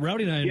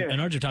 Rowdy and I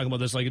and Archie talking about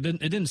this. Like it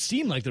didn't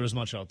seem like there was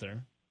much out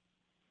there.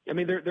 I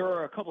mean, there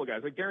are a couple of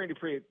guys like Darian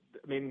Dupree.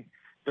 I mean,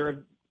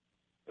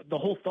 the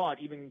whole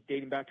thought, even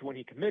dating back to when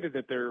he committed,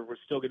 that there was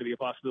still going to be a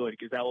possibility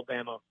because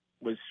Alabama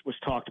was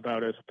talked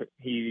about as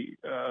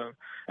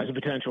a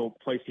potential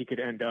place he could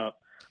end up.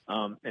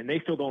 And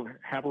they still don't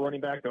have a running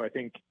back, though I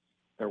think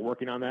they're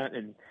working on that.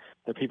 And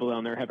the people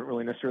down there haven't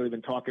really necessarily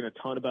been talking a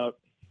ton about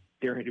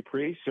Darian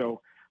Dupree. So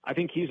I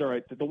think he's all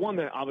right. The one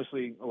that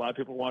obviously a lot of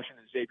people are watching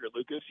is Xavier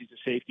Lucas. He's a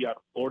safety out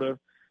of Florida.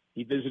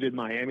 He visited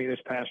Miami this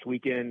past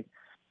weekend.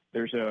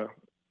 There's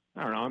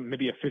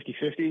maybe a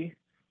 50-50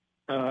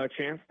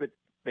 chance that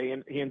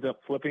he ends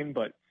up flipping.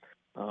 But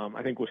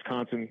I think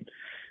Wisconsin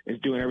is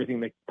doing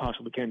everything they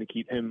possibly can to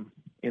keep him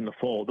in the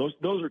fold.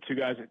 Those are two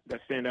guys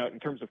that stand out in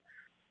terms of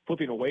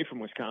flipping away from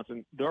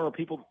Wisconsin. There are a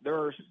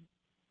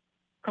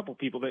couple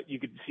people that you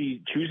could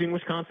see choosing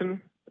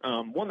Wisconsin.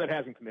 One that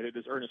hasn't committed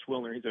is Ernest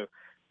Wilner. He's a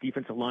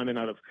defensive lineman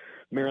out of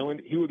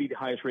Maryland. He would be the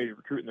highest rated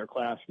recruit in their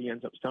class if he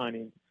ends up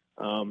signing.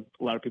 A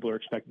lot of people are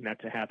expecting that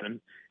to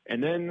happen.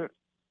 And then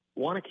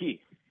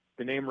Wanakee,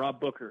 the name Rob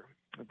Booker,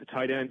 the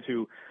tight end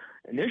who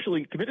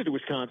initially committed to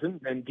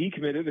Wisconsin and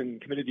decommitted and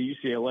committed to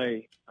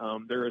UCLA.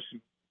 There is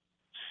some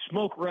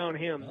smoke around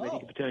him that he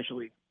could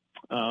potentially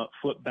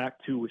flip back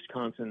to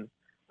Wisconsin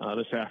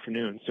this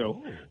afternoon.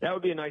 So that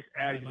would be a nice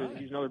add.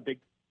 He's another big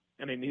 –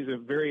 he's a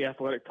very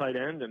athletic tight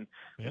end, and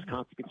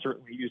Wisconsin can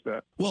certainly use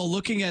that. Well,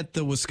 looking at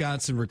the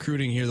Wisconsin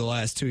recruiting here the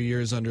last 2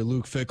 years under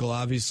Luke Fickell,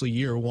 obviously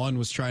year one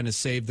was trying to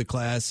save the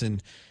class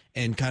and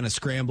kind of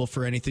scramble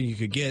for anything you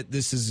could get.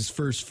 This is his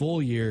first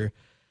full year.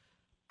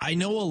 I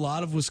know a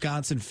lot of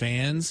Wisconsin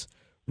fans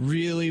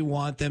really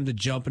want them to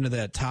jump into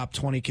that top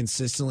 20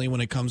 consistently when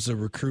it comes to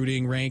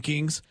recruiting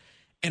rankings.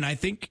 And I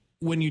think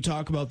when you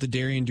talk about the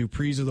Darian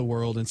Duprees of the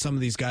world and some of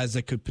these guys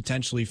that could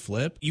potentially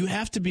flip, you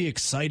have to be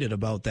excited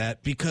about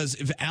that because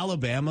if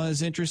Alabama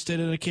is interested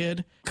in a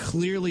kid,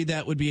 clearly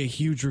that would be a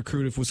huge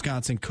recruit if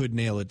Wisconsin could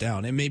nail it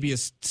down. It may be a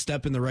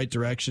step in the right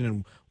direction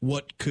and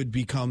what could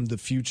become the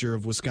future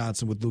of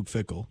Wisconsin with Luke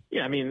Fickell.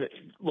 Yeah, I mean,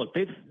 look,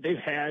 they've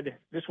had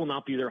 – this will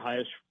not be their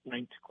highest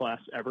ranked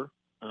class ever.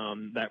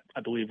 That,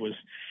 I believe, was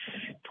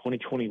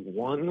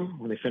 2021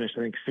 when they finished,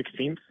 I think,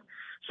 16th.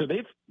 So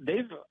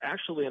they've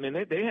actually,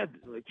 they had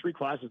like 3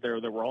 classes there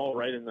that were all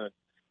right in the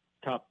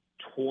top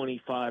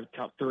 25,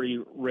 top 30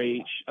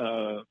 range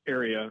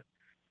area,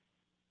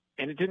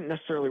 and it didn't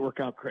necessarily work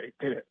out great,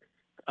 did it?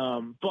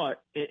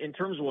 But in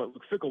terms of what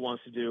Luke Fickell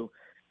wants to do,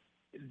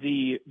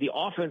 the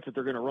offense that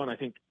they're going to run, I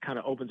think, kind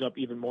of opens up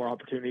even more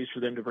opportunities for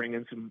them to bring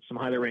in some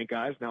highly ranked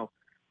guys. Now,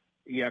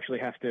 you actually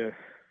have to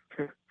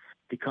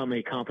become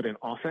a competent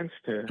offense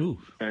to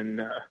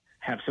and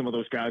have some of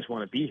those guys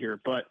want to be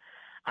here, but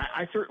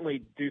I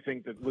certainly do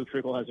think that Luke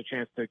Fickell has a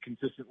chance to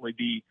consistently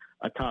be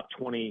a top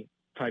 20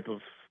 type of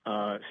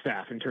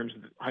staff in terms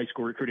of high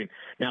school recruiting.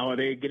 Now, are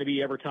they going to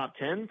be ever top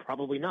 10?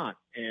 Probably not.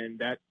 And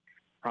that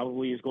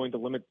probably is going to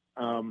limit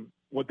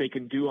what they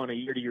can do on a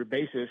year-to-year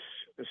basis,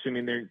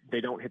 assuming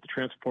they don't hit the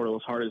transfer portal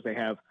as hard as they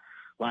have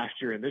last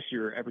year and this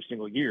year every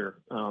single year.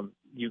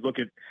 You look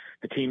at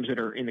the teams that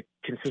are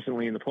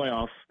consistently in the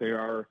playoffs, they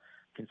are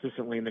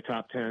consistently in the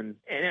top 10,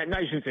 and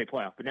I shouldn't say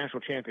playoff, but national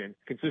champion,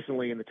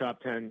 consistently in the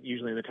top 10,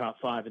 usually in the top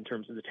 5 in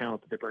terms of the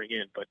talent that they bring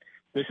in. But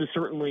this is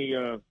certainly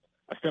a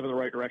step in the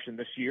right direction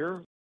this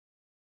year.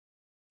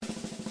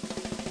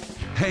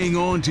 Hang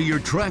on to your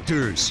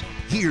tractors.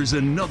 Here's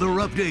another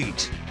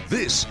update.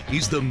 This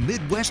is the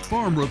Midwest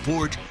Farm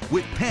Report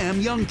with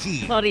Pam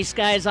Youngkey. Cloudy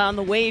skies on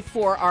the way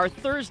for our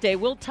Thursday.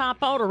 We'll top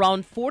out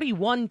around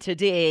 41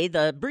 today.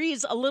 The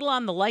breeze a little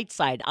on the light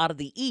side out of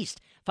the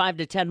east, 5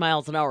 to 10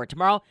 miles an hour.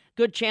 Tomorrow,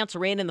 good chance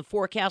of rain in the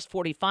forecast,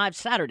 45.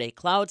 Saturday,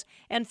 clouds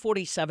and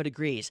 47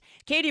 degrees.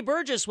 Katie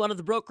Burgess, one of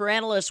the broker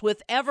analysts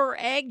with Ever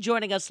Ag,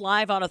 joining us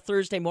live on a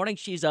Thursday morning.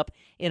 She's up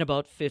in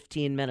about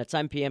 15 minutes.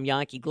 I'm Pam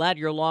Youngkey. Glad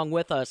you're along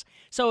with us.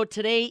 So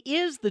today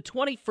is the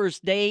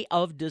 21st day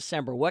of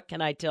December. What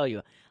can I tell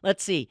you?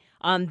 Let's see.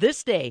 On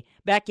this day,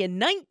 back in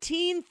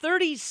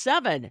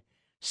 1937,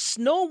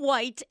 Snow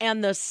White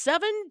and the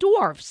Seven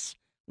Dwarfs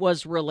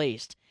was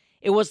released.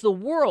 It was the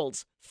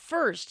world's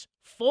first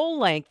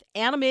full-length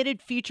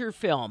animated feature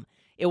film.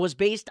 It was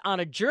based on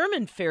a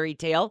German fairy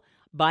tale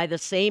by the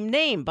same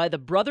name, by the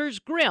Brothers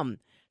Grimm.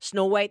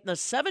 Snow White and the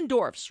Seven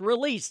Dwarfs,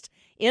 released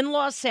in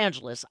Los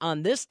Angeles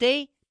on this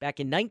day back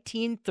in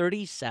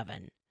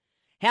 1937.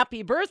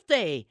 Happy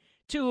birthday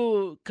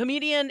to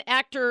comedian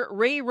actor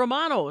Ray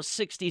Romano,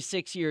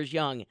 66 years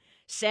young.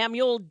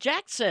 Samuel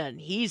Jackson,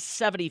 he's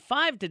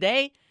 75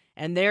 today.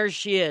 And there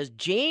she is,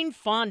 Jane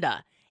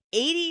Fonda,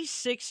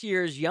 86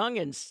 years young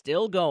and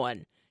still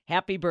going.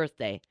 Happy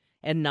birthday.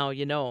 And now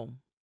you know.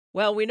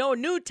 Well, we know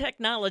new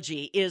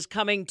technology is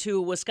coming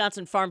to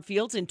Wisconsin farm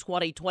fields in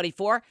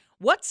 2024.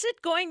 What's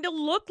it going to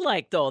look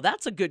like, though?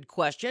 That's a good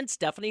question.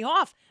 Stephanie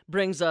Hoff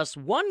brings us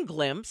one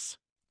glimpse.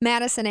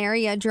 Madison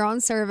Area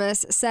Drone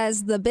Service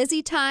says the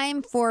busy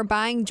time for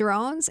buying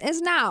drones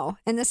is now.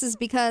 And this is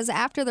because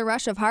after the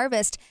rush of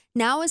harvest,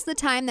 now is the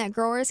time that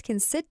growers can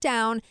sit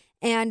down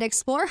and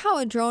explore how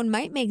a drone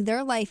might make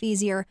their life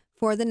easier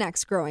for the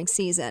next growing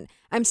season.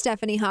 I'm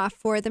Stephanie Hoff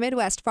for the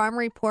Midwest Farm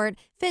Report.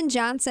 Finn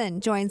Johnson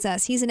joins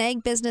us. He's an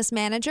ag business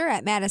manager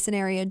at Madison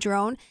Area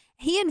Drone.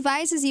 He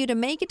advises you to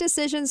make a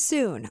decision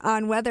soon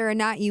on whether or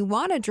not you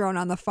want a drone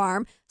on the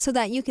farm so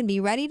that you can be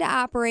ready to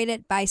operate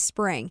it by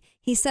spring.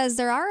 He says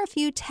there are a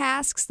few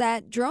tasks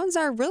that drones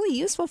are really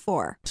useful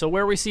for. So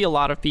where we see a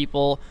lot of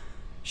people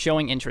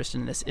showing interest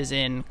in this is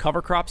in cover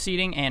crop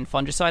seeding and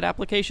fungicide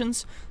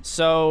applications.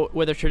 So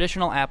with a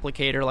traditional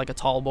applicator like a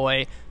tall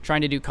boy trying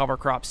to do cover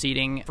crop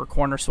seeding for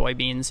corn or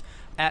soybeans,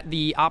 at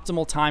the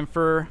optimal time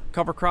for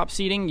cover crop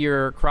seeding,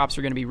 your crops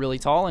are going to be really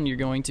tall and you're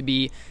going to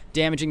be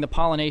damaging the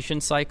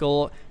pollination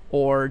cycle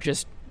or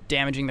just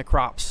damaging the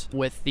crops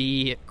with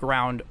the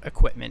ground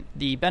equipment.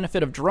 The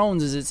benefit of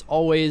drones is it's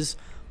always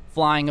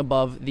flying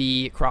above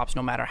the crops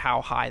no matter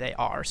how high they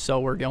are. So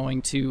we're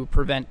going to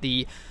prevent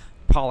the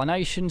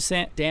pollination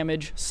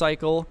damage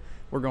cycle.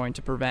 We're going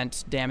to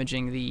prevent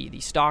damaging the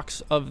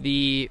stalks of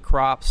the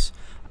crops.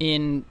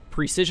 In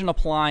precision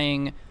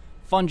applying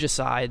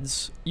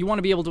fungicides, you want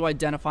to be able to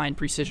identify and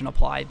precision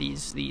apply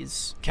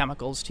these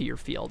chemicals to your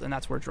field, and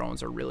that's where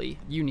drones are really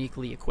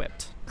uniquely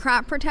equipped.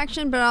 Crop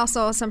protection, but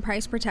also some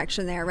price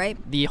protection there, right?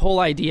 The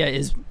whole idea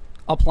is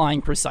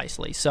applying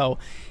precisely. So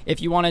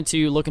if you wanted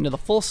to look into the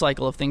full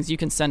cycle of things, you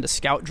can send a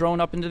scout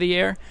drone up into the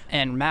air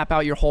and map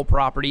out your whole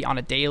property on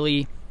a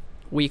daily,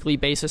 weekly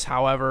basis,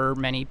 however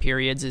many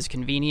periods is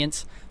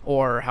convenient,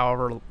 or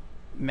however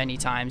many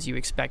times you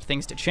expect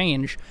things to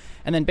change.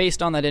 And then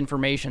based on that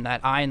information,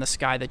 that eye in the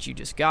sky that you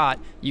just got,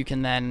 you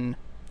can then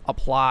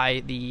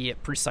apply the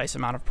precise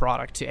amount of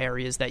product to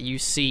areas that you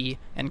see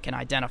and can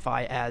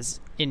identify as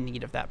in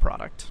need of that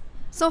product.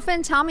 So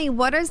Finn, tell me,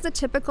 what is the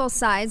typical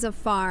size of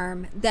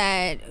farm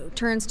that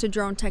turns to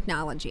drone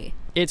technology?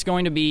 It's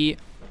going to be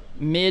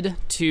mid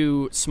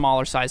to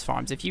smaller size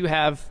farms. If you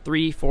have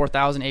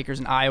 3,000-4,000 acres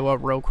in Iowa,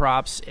 row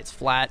crops, it's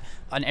flat,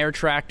 an air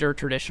tractor,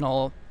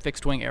 traditional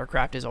fixed wing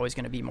aircraft is always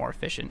going to be more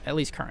efficient, at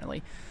least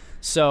currently.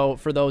 So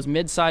for those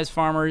mid-sized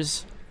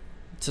farmers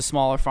to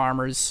smaller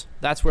farmers,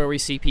 that's where we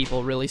see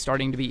people really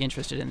starting to be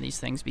interested in these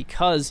things,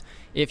 because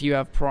if you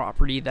have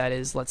property that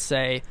is, let's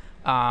say,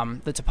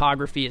 the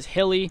topography is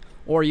hilly,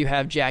 or you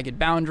have jagged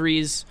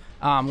boundaries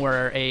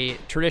where a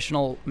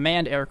traditional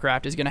manned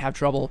aircraft is going to have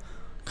trouble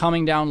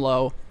coming down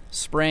low,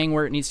 spraying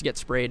where it needs to get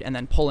sprayed, and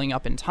then pulling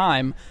up in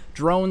time.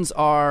 Drones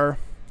are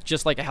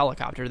just like a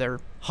helicopter. They're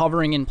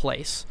hovering in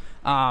place.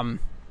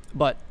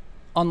 But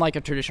unlike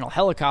a traditional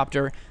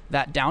helicopter,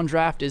 that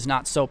downdraft is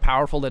not so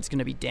powerful that it's going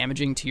to be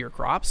damaging to your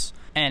crops,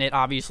 and it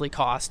obviously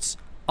costs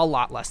a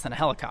lot less than a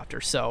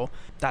helicopter. So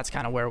that's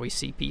kind of where we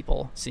see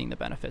people seeing the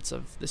benefits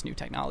of this new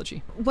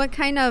technology. What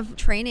kind of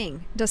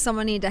training does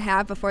someone need to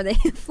have before they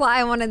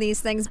fly one of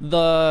these things?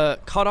 The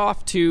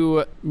cutoff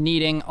to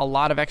needing a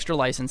lot of extra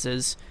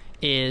licenses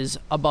is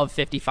above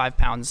 55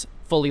 pounds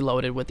fully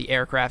loaded with the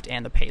aircraft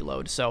and the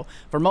payload. So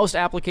for most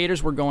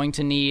applicators, we're going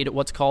to need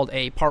what's called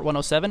a Part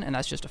 107, and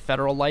that's just a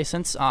federal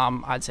license.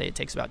 I'd say it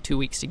takes about 2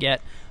 weeks to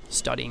get,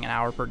 studying an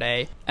hour per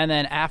day. And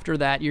then after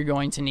that, you're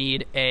going to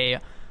need a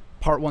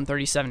Part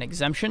 137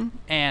 exemption,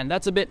 and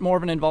that's a bit more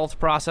of an involved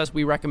process.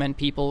 We recommend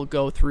people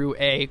go through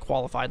a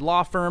qualified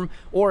law firm,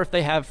 or if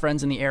they have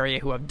friends in the area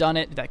who have done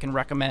it that can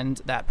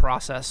recommend that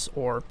process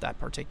or that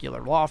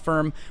particular law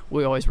firm,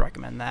 we always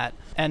recommend that.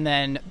 And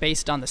then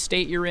based on the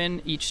state you're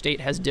in, each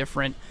state has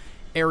different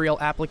aerial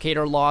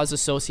applicator laws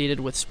associated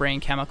with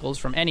spraying chemicals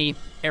from any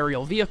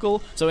aerial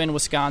vehicle. So in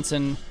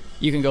Wisconsin,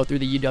 you can go through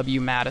the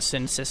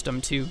UW-Madison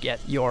system to get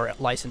your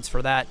license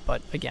for that.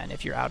 But again,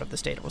 if you're out of the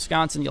state of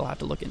Wisconsin, you'll have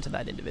to look into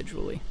that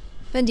individually.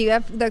 Finn, do you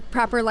have the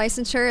proper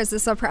licensure? Is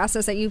this a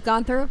process that you've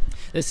gone through?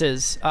 This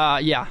is,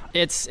 yeah.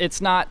 It's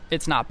not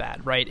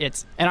bad, right?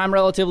 And I'm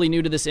relatively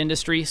new to this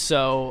industry,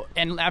 so,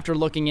 and after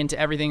looking into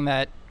everything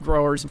that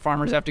growers and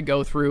farmers have to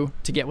go through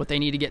to get what they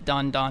need to get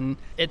done,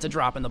 it's a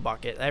drop in the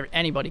bucket.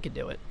 Anybody could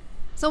do it.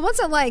 So what's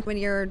it like when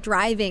you're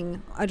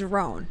driving a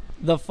drone?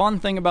 The fun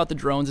thing about the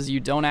drones is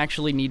you don't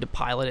actually need to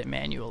pilot it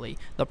manually.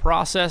 The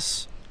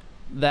process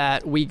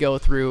that we go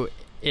through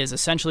is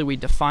essentially we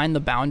define the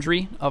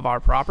boundary of our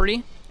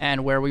property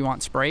and where we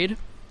want sprayed.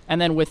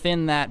 And then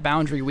within that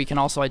boundary, we can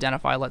also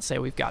identify, let's say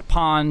we've got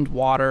pond,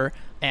 water,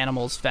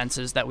 animals,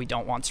 fences that we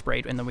don't want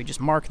sprayed. And then we just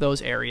mark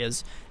those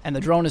areas. And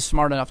the drone is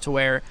smart enough to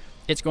where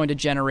it's going to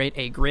generate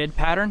a grid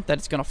pattern that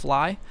it's going to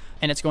fly.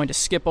 And it's going to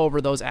skip over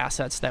those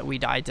assets that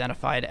we'd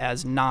identified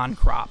as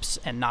non-crops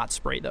and not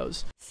spray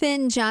those.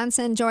 Finn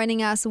Johnson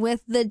joining us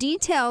with the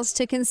details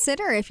to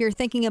consider if you're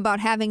thinking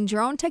about having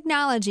drone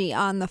technology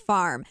on the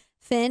farm.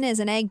 Finn is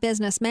an ag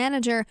business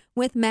manager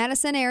with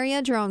Madison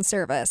Area Drone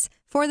Service.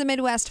 For the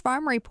Midwest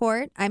Farm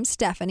Report, I'm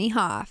Stephanie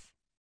Hoff.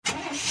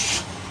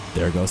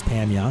 There goes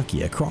Pam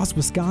Yankee across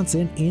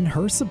Wisconsin in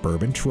her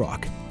suburban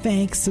truck.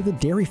 Thanks to the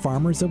dairy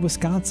farmers of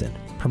Wisconsin,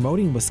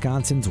 promoting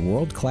Wisconsin's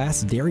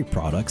world-class dairy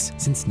products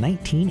since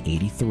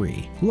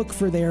 1983. Look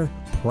for their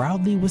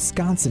Proudly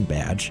Wisconsin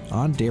badge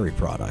on dairy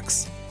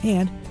products.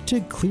 And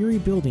to Cleary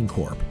Building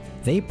Corp.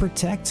 They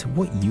protect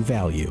what you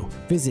value.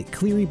 Visit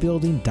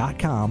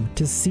clearybuilding.com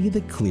to see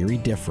the Cleary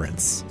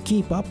difference.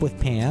 Keep up with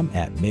Pam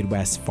at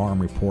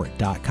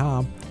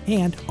MidwestFarmReport.com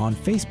and on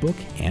Facebook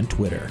and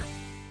Twitter.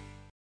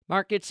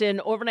 Markets in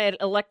overnight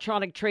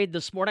electronic trade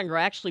this morning are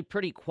actually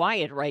pretty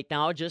quiet right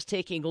now. Just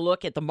taking a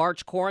look at the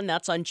March corn,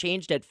 that's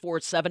unchanged at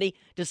 $4.70.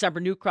 December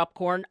new crop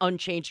corn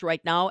unchanged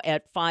right now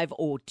at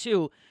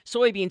 $5.02.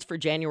 Soybeans for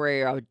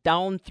January are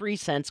down 3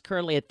 cents,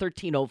 currently at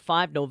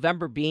 $13.05.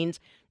 November beans,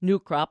 new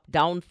crop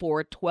down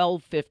for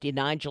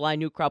 $12.59. July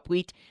new crop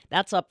wheat,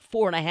 that's up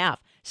 4.5,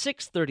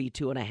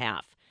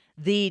 $6.32.5.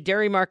 The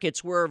dairy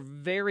markets were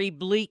very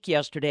bleak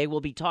yesterday.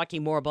 We'll be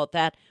talking more about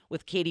that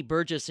with Katie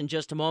Burgess in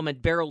just a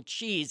moment. Barrel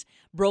cheese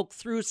broke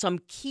through some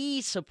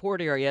key support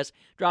areas,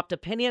 dropped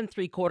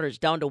 $0.0175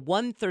 down to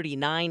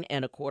 $1.39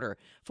 1/4.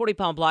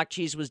 40-pound block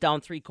cheese was down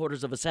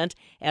 3/4 cent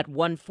at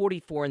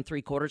 $1.44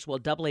 3/4, while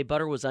AA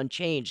butter was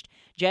unchanged.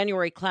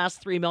 January Class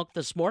 3 milk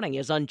this morning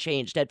is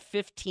unchanged at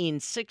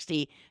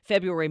 $15.60.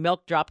 February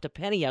milk dropped a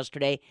penny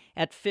yesterday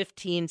at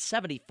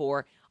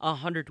 $15.74 a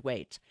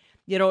hundredweight.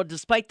 You know,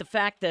 despite the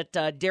fact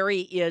that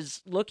dairy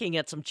is looking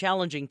at some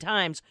challenging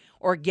times,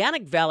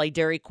 Organic Valley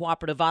Dairy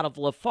Cooperative out of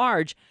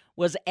Lafarge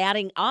was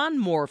adding on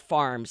more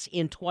farms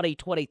in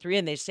 2023,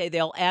 and they say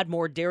they'll add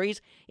more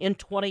dairies in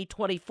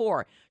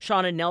 2024.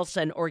 Shauna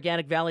Nelson,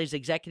 Organic Valley's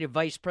Executive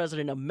Vice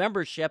President of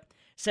Membership,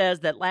 says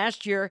that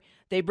last year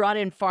they brought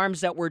in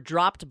farms that were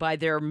dropped by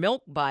their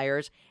milk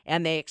buyers,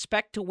 and they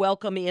expect to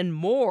welcome in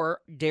more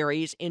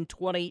dairies in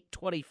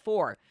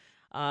 2024.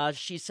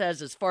 She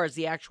says as far as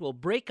the actual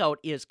breakout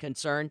is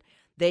concerned,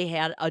 they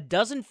had a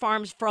dozen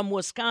farms from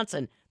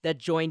Wisconsin that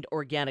joined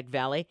Organic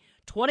Valley,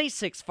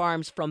 26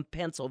 farms from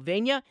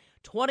Pennsylvania,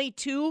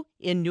 22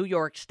 in New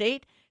York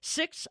State,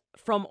 6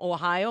 from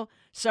Ohio,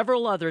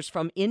 several others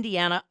from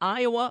Indiana,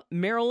 Iowa,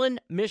 Maryland,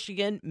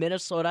 Michigan,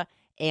 Minnesota,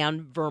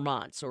 and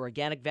Vermont. So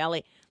Organic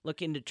Valley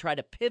looking to try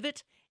to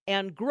pivot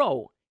and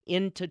grow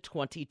into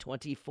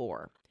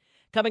 2024.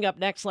 Coming up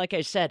next, like I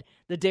said,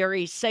 the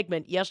dairy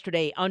segment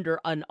yesterday under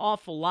an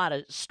awful lot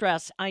of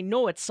stress. I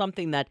know it's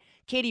something that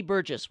Katie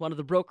Burgess, one of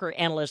the broker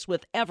analysts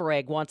with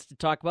Everag, wants to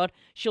talk about.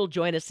 She'll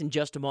join us in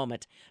just a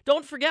moment.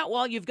 Don't forget,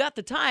 while you've got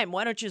the time,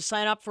 why don't you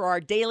sign up for our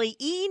daily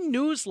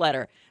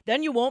e-newsletter?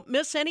 Then you won't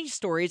miss any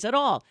stories at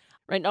all.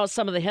 Right now,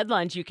 some of the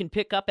headlines you can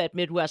pick up at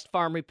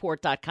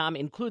MidwestFarmReport.com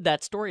include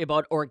that story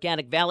about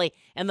Organic Valley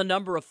and the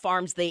number of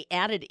farms they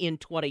added in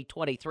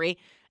 2023.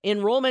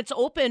 Enrollment's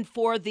open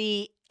for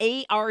the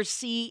ARC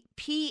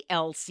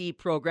PLC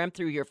program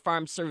through your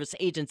Farm Service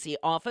Agency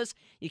office.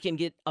 You can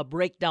get a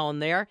breakdown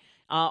there.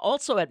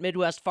 Also at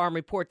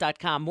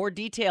MidwestFarmReport.com. More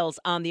details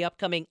on the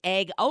upcoming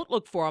Ag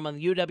Outlook Forum on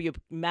the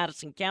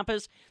UW-Madison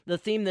campus. The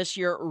theme this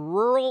year,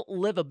 Rural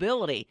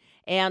Livability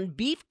and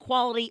Beef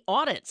Quality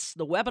Audits.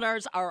 The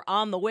webinars are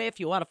on the way if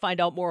you want to find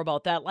out more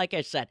about that. Like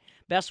I said,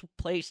 best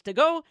place to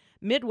go,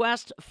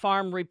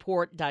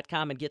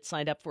 MidwestFarmReport.com, and get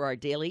signed up for our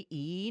daily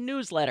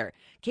e-newsletter.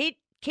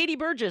 Katie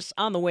Burgess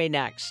on the way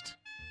next.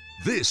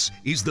 This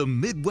is the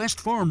Midwest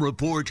Farm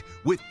Report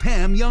with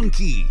Pam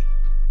Youngkey.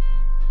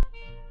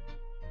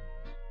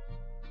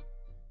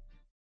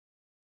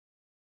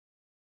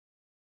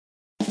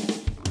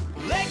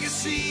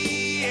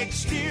 Legacy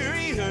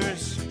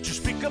Exteriors.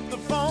 Just pick up the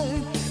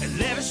phone and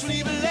let us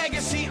leave a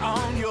legacy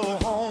on your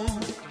home.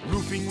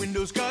 Roofing,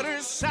 windows,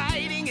 gutters,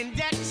 siding, and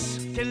decks.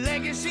 Can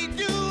Legacy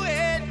do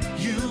it?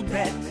 You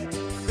bet.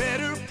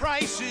 Better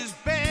prices,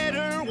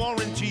 better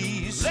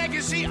warranties.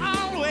 Legacy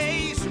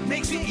always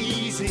makes it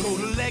easy. Go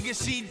to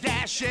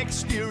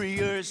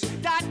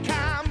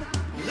legacy-exteriors.com.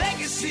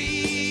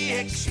 Legacy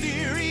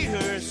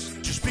Exteriors.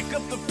 Just pick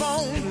up the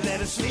phone and let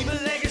us leave a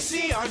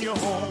legacy on your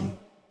home.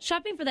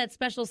 Shopping for that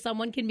special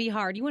someone can be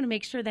hard. You want to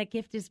make sure that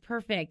gift is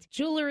perfect.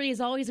 Jewelry is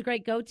always a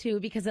great go-to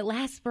because it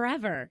lasts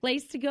forever.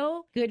 Place to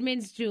go?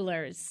 Goodman's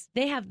Jewelers.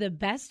 They have the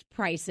best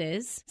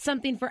prices,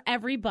 something for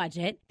every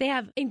budget. They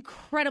have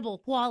incredible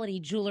quality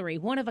jewelry,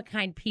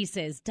 one-of-a-kind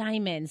pieces,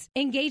 diamonds,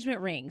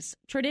 engagement rings,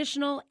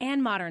 traditional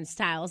and modern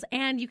styles,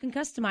 and you can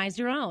customize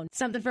your own.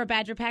 Something for a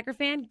Badger Packer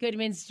fan?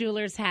 Goodman's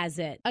Jewelers has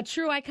it. A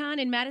true icon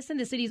in Madison,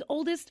 the city's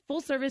oldest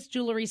full-service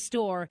jewelry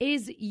store,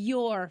 is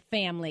your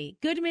family.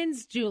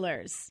 Goodman's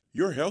Jewelers.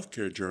 Your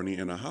healthcare journey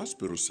in a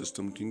hospital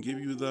system can give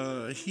you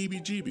the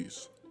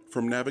heebie-jeebies.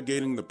 From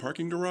navigating the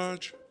parking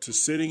garage to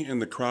sitting in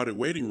the crowded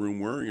waiting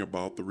room worrying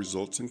about the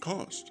results and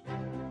cost.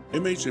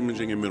 MH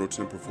Imaging in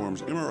Middleton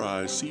performs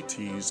MRIs,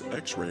 CTs,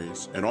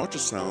 X-rays, and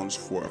ultrasounds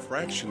for a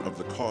fraction of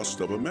the cost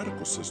of a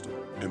medical system.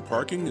 And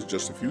parking is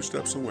just a few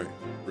steps away.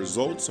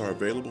 Results are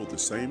available the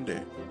same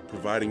day,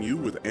 providing you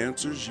with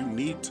answers you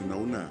need to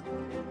know now.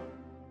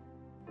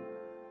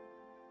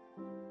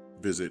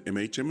 Visit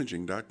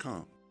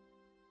mhimaging.com.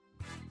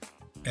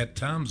 At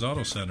Tom's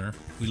Auto Center,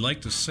 we like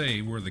to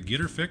say we're the get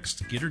her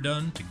fixed, get her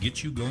done to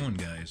get you going,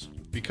 guys.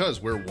 Because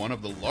we're one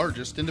of the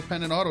largest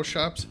independent auto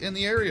shops in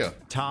the area.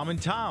 Tom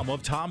and Tom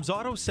of Tom's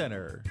Auto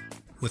Center.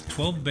 With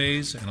 12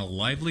 bays and a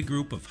lively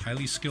group of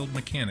highly skilled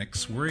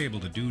mechanics, we're able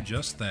to do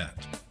just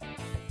that.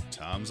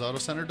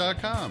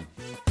 Tom'sAutoCenter.com.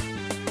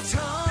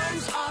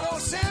 Tom's Auto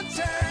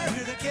Center.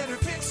 We're the get her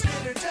fixed, get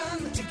her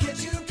done to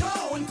get you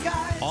going,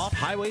 guys. Off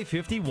Highway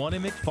 51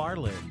 in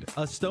McFarland,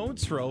 a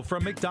stone's throw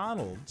from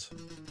McDonald's.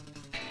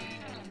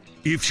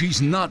 If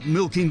she's not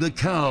milking the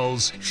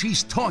cows,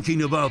 she's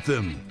talking about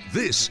them.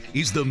 This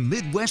is the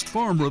Midwest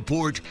Farm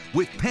Report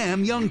with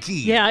Pam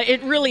Youngkey. Yeah,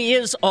 it really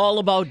is all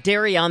about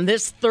dairy on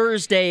this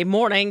Thursday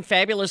morning.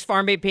 Fabulous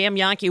farm babe Pam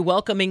Youngkey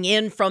welcoming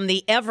in from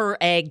the Ever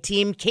Ag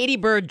team, Katie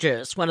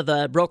Burgess, one of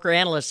the broker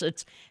analysts.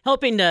 It's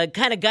helping to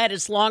kind of guide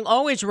us along.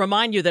 Always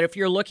remind you that if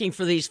you're looking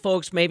for these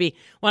folks, maybe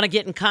want to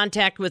get in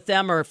contact with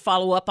them or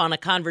follow up on a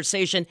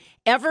conversation,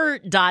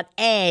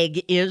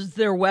 ever.ag is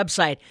their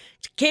website.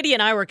 Katie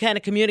and I were kind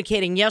of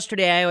communicating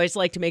yesterday. I always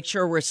like to make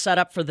sure we're set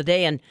up for the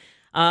day. And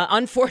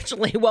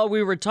unfortunately, while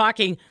we were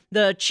talking,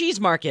 the cheese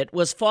market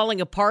was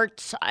falling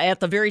apart at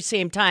the very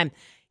same time.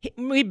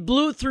 We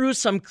blew through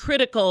some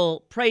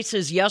critical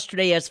prices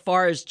yesterday as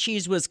far as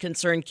cheese was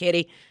concerned,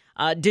 Katie.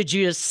 Did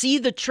you see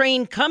the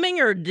train coming,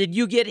 or did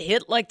you get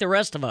hit like the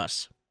rest of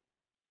us?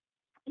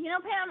 You know,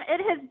 Pam,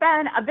 it has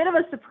been a bit of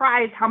a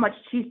surprise how much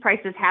cheese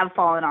prices have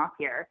fallen off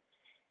here.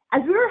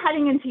 As we were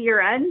heading into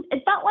year end,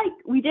 it felt like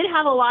we did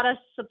have a lot of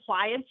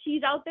supply of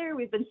cheese out there.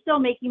 We've been still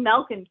making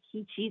milk in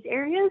key cheese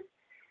areas,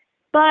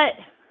 but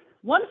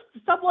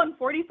sub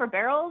 140 for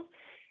barrels,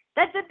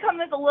 that did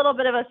come as a little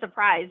bit of a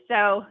surprise.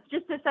 So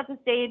just to set the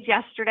stage,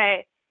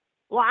 yesterday,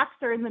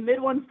 blocks are in the mid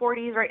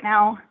 140s right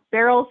now.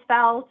 Barrels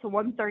fell to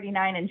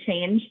 139 and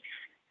change.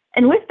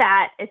 And with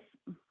that, it's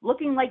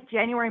looking like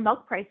January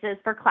milk prices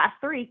for class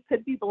 3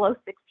 could be below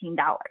 $16.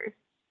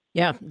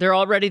 Yeah, they're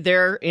already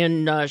there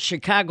in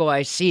Chicago,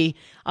 I see.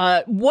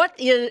 What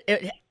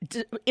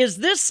is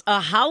this a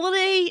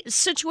holiday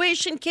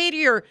situation,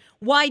 Katie, or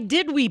why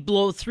did we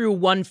blow through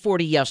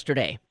 140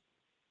 yesterday?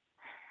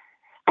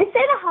 I'd say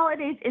the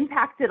holidays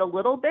impacted a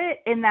little bit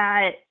in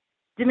that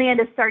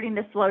demand is starting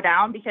to slow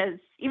down because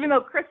even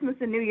though Christmas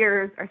and New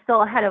Year's are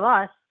still ahead of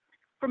us,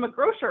 from a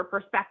grocer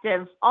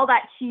perspective, all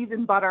that cheese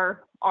and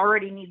butter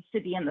already needs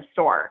to be in the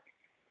store.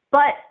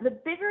 But the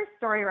bigger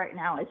story right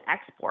now is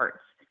exports.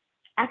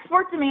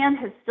 Export demand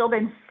has still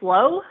been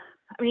slow.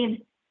 I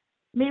mean,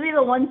 maybe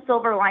the one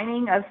silver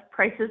lining of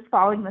prices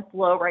falling this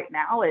low right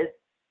now is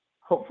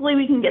hopefully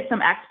we can get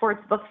some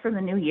exports booked for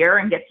the new year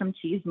and get some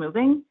cheese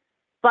moving.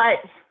 But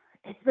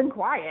it's been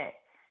quiet.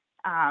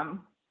 I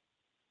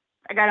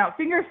got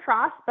fingers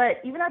crossed, but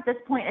even at this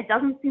point, it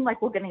doesn't seem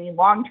like we'll get any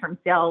long-term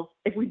sales.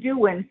 If we do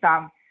win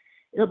some,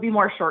 it'll be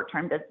more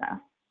short-term business.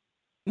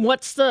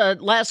 What's the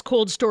last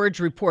cold storage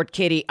report,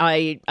 Katie?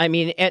 I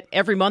mean,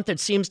 every month it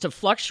seems to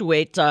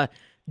fluctuate.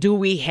 Do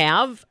we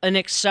have an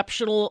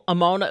exceptional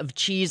amount of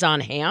cheese on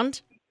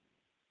hand?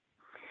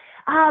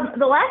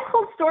 The last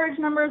cold storage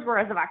numbers were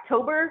as of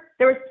October.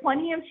 There was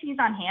plenty of cheese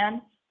on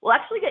hand. We'll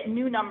actually get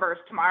new numbers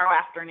tomorrow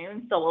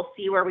afternoon, so we'll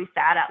see where we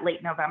sat at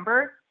late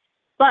November.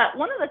 But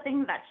one of the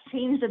things that's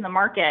changed in the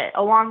market,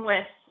 along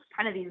with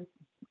kind of these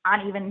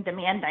uneven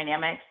demand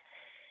dynamics,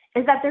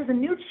 is that there's a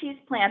new cheese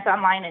plant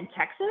online in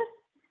Texas.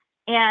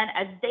 And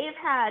as they've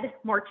had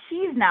more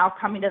cheese now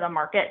coming to the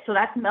market, so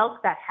that's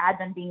milk that had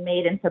been being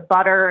made into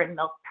butter and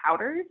milk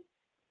powders.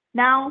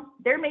 Now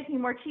they're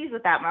making more cheese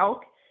with that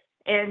milk,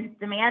 and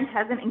demand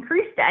hasn't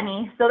increased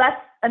any. So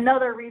that's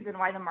another reason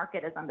why the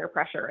market is under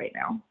pressure right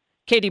now.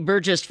 Katie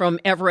Burgess from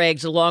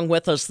Everags along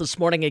with us this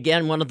morning.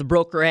 Again, one of the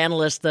broker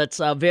analysts that's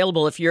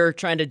available if you're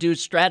trying to do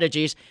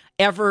strategies.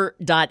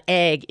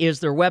 Ever.ag is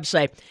their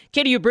website.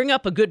 Katie, you bring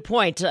up a good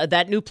point.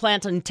 That new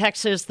plant in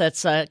Texas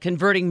that's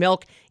converting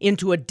milk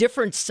into a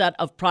different set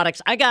of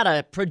products. I got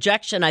a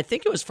projection, I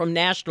think it was from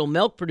National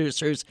Milk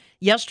Producers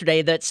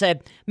yesterday, that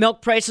said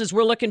milk prices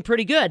were looking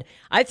pretty good.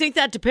 I think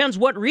that depends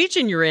what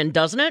region you're in,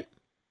 doesn't it?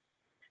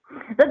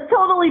 That's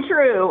totally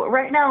true.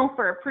 Right now,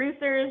 for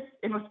producers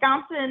in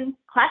Wisconsin,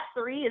 Class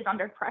 3 is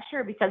under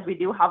pressure because we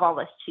do have all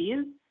this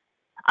cheese.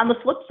 On the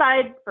flip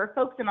side, for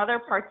folks in other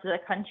parts of the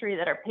country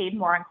that are paid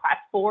more in Class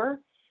 4,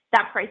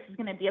 that price is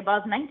going to be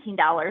above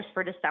 $19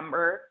 for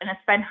December, and it's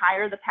been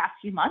higher the past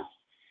few months.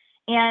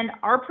 And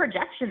our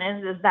projection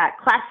is that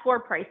Class 4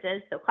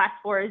 prices, so Class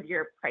 4 is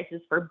your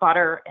prices for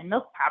butter and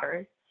milk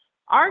powders,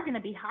 are going to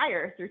be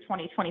higher through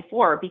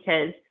 2024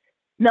 because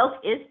milk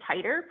is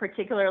tighter,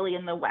 particularly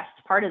in the west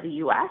part of the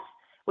U.S.,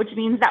 which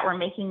means that we're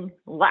making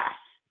less.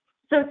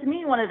 So to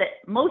me, one of the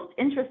most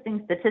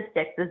interesting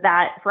statistics is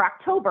that for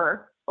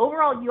October,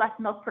 overall U.S.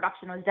 milk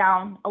production was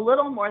down a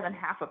little more than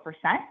 0.5%,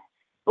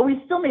 but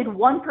we still made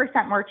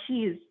 1% more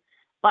cheese,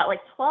 but like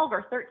 12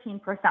 or 13%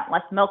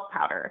 less milk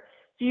powder.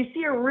 So you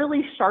see a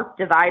really sharp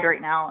divide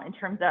right now in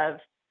terms of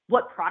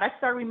what products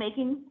are we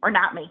making or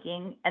not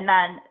making, and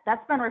then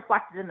that's been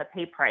reflected in the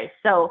pay price.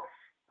 So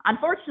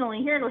unfortunately,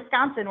 here in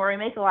Wisconsin, where we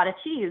make a lot of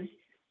cheese,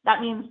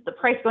 that means the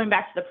price going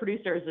back to the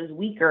producers is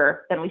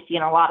weaker than we see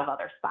in a lot of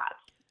other spots.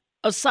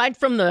 Aside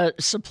from the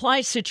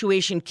supply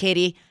situation,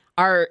 Katie,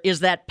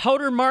 is that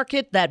powder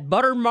market, that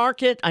butter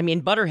market, I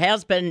mean, butter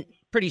has been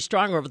pretty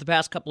strong over the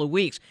past couple of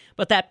weeks,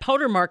 but that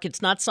powder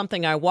market's not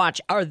something I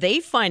watch. Are they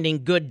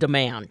finding good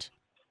demand?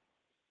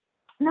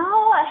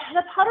 No,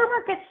 the powder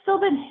market's still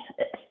been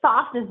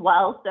soft as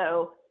well.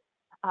 So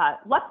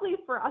luckily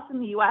for us in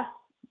the U.S.,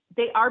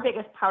 our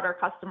biggest powder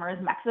customer is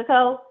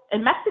Mexico.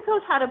 And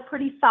Mexico's had a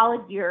pretty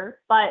solid year,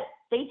 but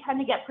they tend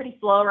to get pretty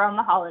slow around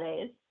the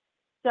holidays.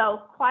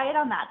 So quiet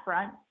on that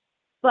front.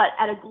 But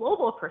at a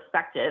global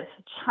perspective,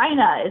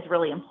 China is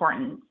really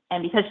important.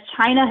 And because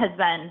China has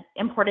been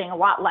importing a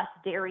lot less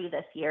dairy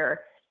this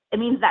year, it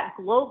means that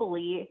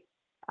globally,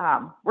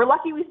 we're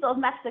lucky we still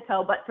have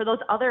Mexico, but for those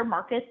other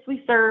markets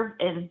we serve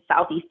in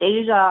Southeast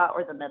Asia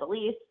or the Middle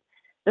East,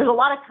 there's a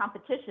lot of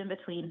competition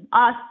between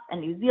us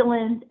and New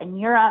Zealand and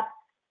Europe,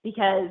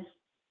 because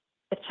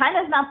if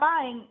China's not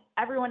buying,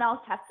 everyone else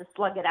has to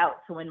slug it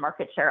out to win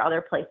market share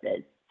other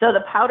places. So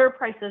the powder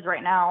prices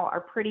right now are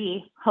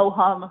pretty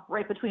ho-hum,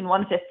 right between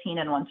 $115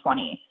 and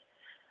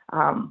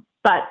 $120.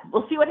 But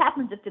we'll see what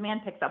happens if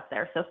demand picks up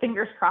there. So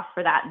fingers crossed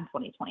for that in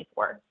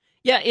 2024.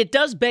 Yeah, it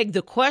does beg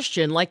the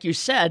question, like you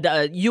said,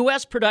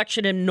 U.S.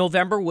 production in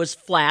November was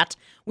flat.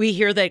 We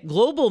hear that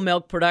global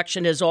milk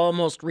production is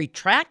almost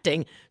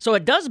retracting. So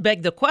it does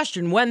beg the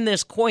question when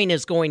this coin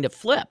is going to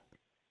flip.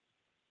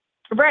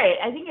 Right.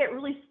 I think it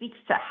really speaks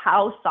to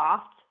how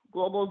soft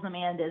global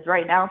demand is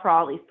right now for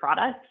all these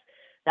products,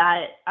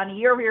 that on a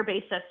year-over-year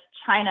basis,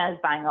 China is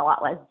buying a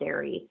lot less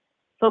dairy.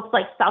 Folks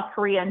like South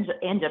Korea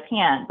and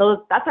Japan,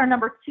 that's our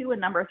number 2 and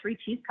number 3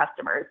 cheese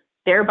customers.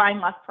 They're buying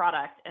less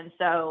product. And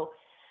so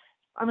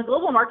on the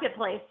global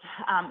marketplace,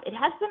 it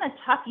has been a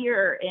tough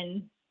year.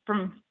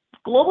 From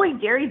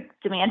globally, dairy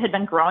demand had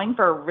been growing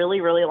for a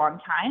really, really long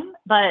time,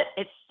 but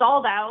it's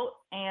stalled out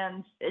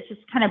and it's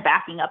just kind of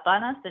backing up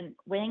on us and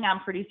weighing on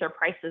producer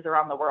prices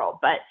around the world.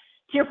 But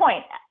to your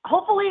point,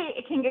 hopefully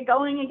it can get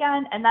going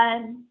again. And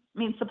then, I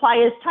mean, supply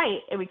is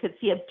tight and we could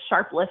see a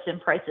sharp lift in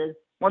prices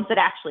once it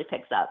actually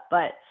picks up.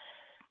 But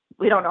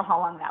we don't know how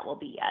long that will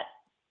be yet.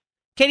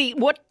 Katie,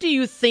 what do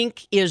you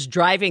think is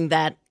driving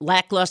that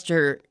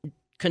lackluster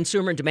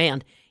consumer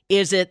demand?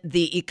 Is it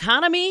the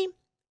economy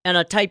and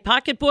a tight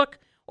pocketbook,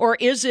 or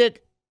is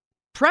it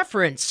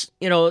preference,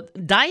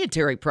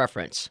 dietary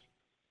preference?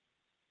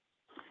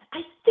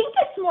 I think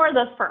it's more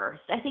the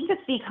first. I think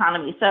it's the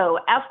economy. So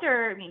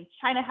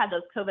China had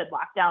those COVID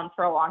lockdowns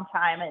for a long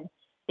time, and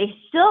they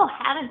still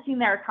haven't seen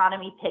their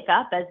economy pick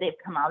up as they've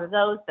come out of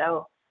those.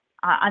 So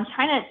on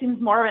China, it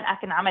seems more of an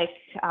economic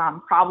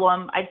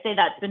problem. I'd say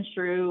that's been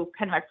true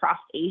kind of across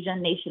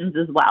Asian nations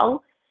as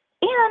well.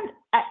 And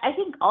I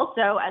think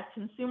also as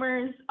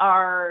consumers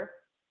are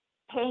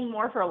paying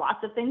more for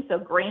lots of things, so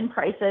grain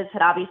prices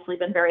had obviously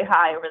been very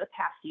high over the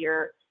past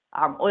year.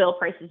 Oil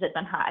prices had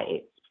been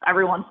high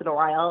every once in a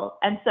while.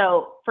 And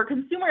so for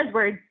consumers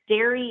where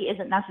dairy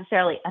isn't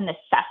necessarily a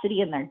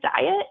necessity in their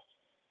diet,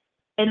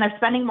 and they're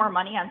spending more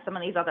money on some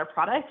of these other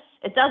products,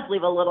 it does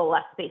leave a little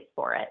less space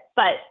for it.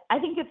 But I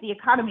think if the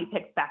economy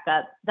picks back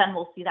up, then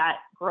we'll see that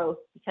growth,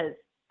 because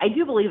I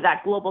do believe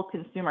that global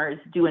consumers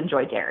do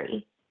enjoy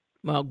dairy.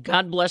 Well,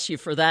 God bless you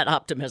for that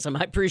optimism. I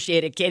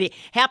appreciate it, Katie.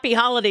 Happy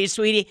holidays,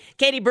 sweetie.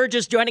 Katie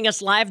Burgess joining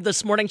us live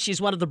this morning. She's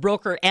one of the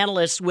broker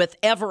analysts with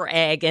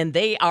EverAg, and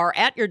they are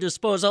at your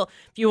disposal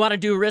if you want to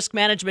do risk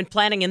management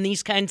planning in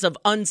these kinds of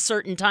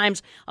uncertain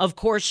times. Of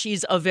course,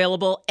 she's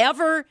available.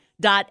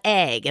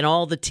 Ever.ag and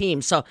all the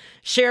team. So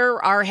share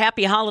our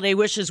happy holiday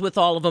wishes with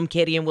all of them,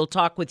 Katie, and we'll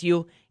talk with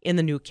you in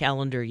the new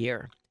calendar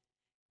year.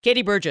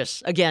 Katie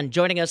Burgess, again,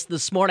 joining us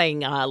this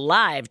morning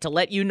live to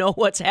let you know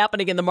what's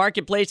happening in the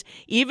marketplace,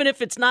 even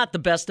if it's not the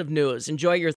best of news. Enjoy your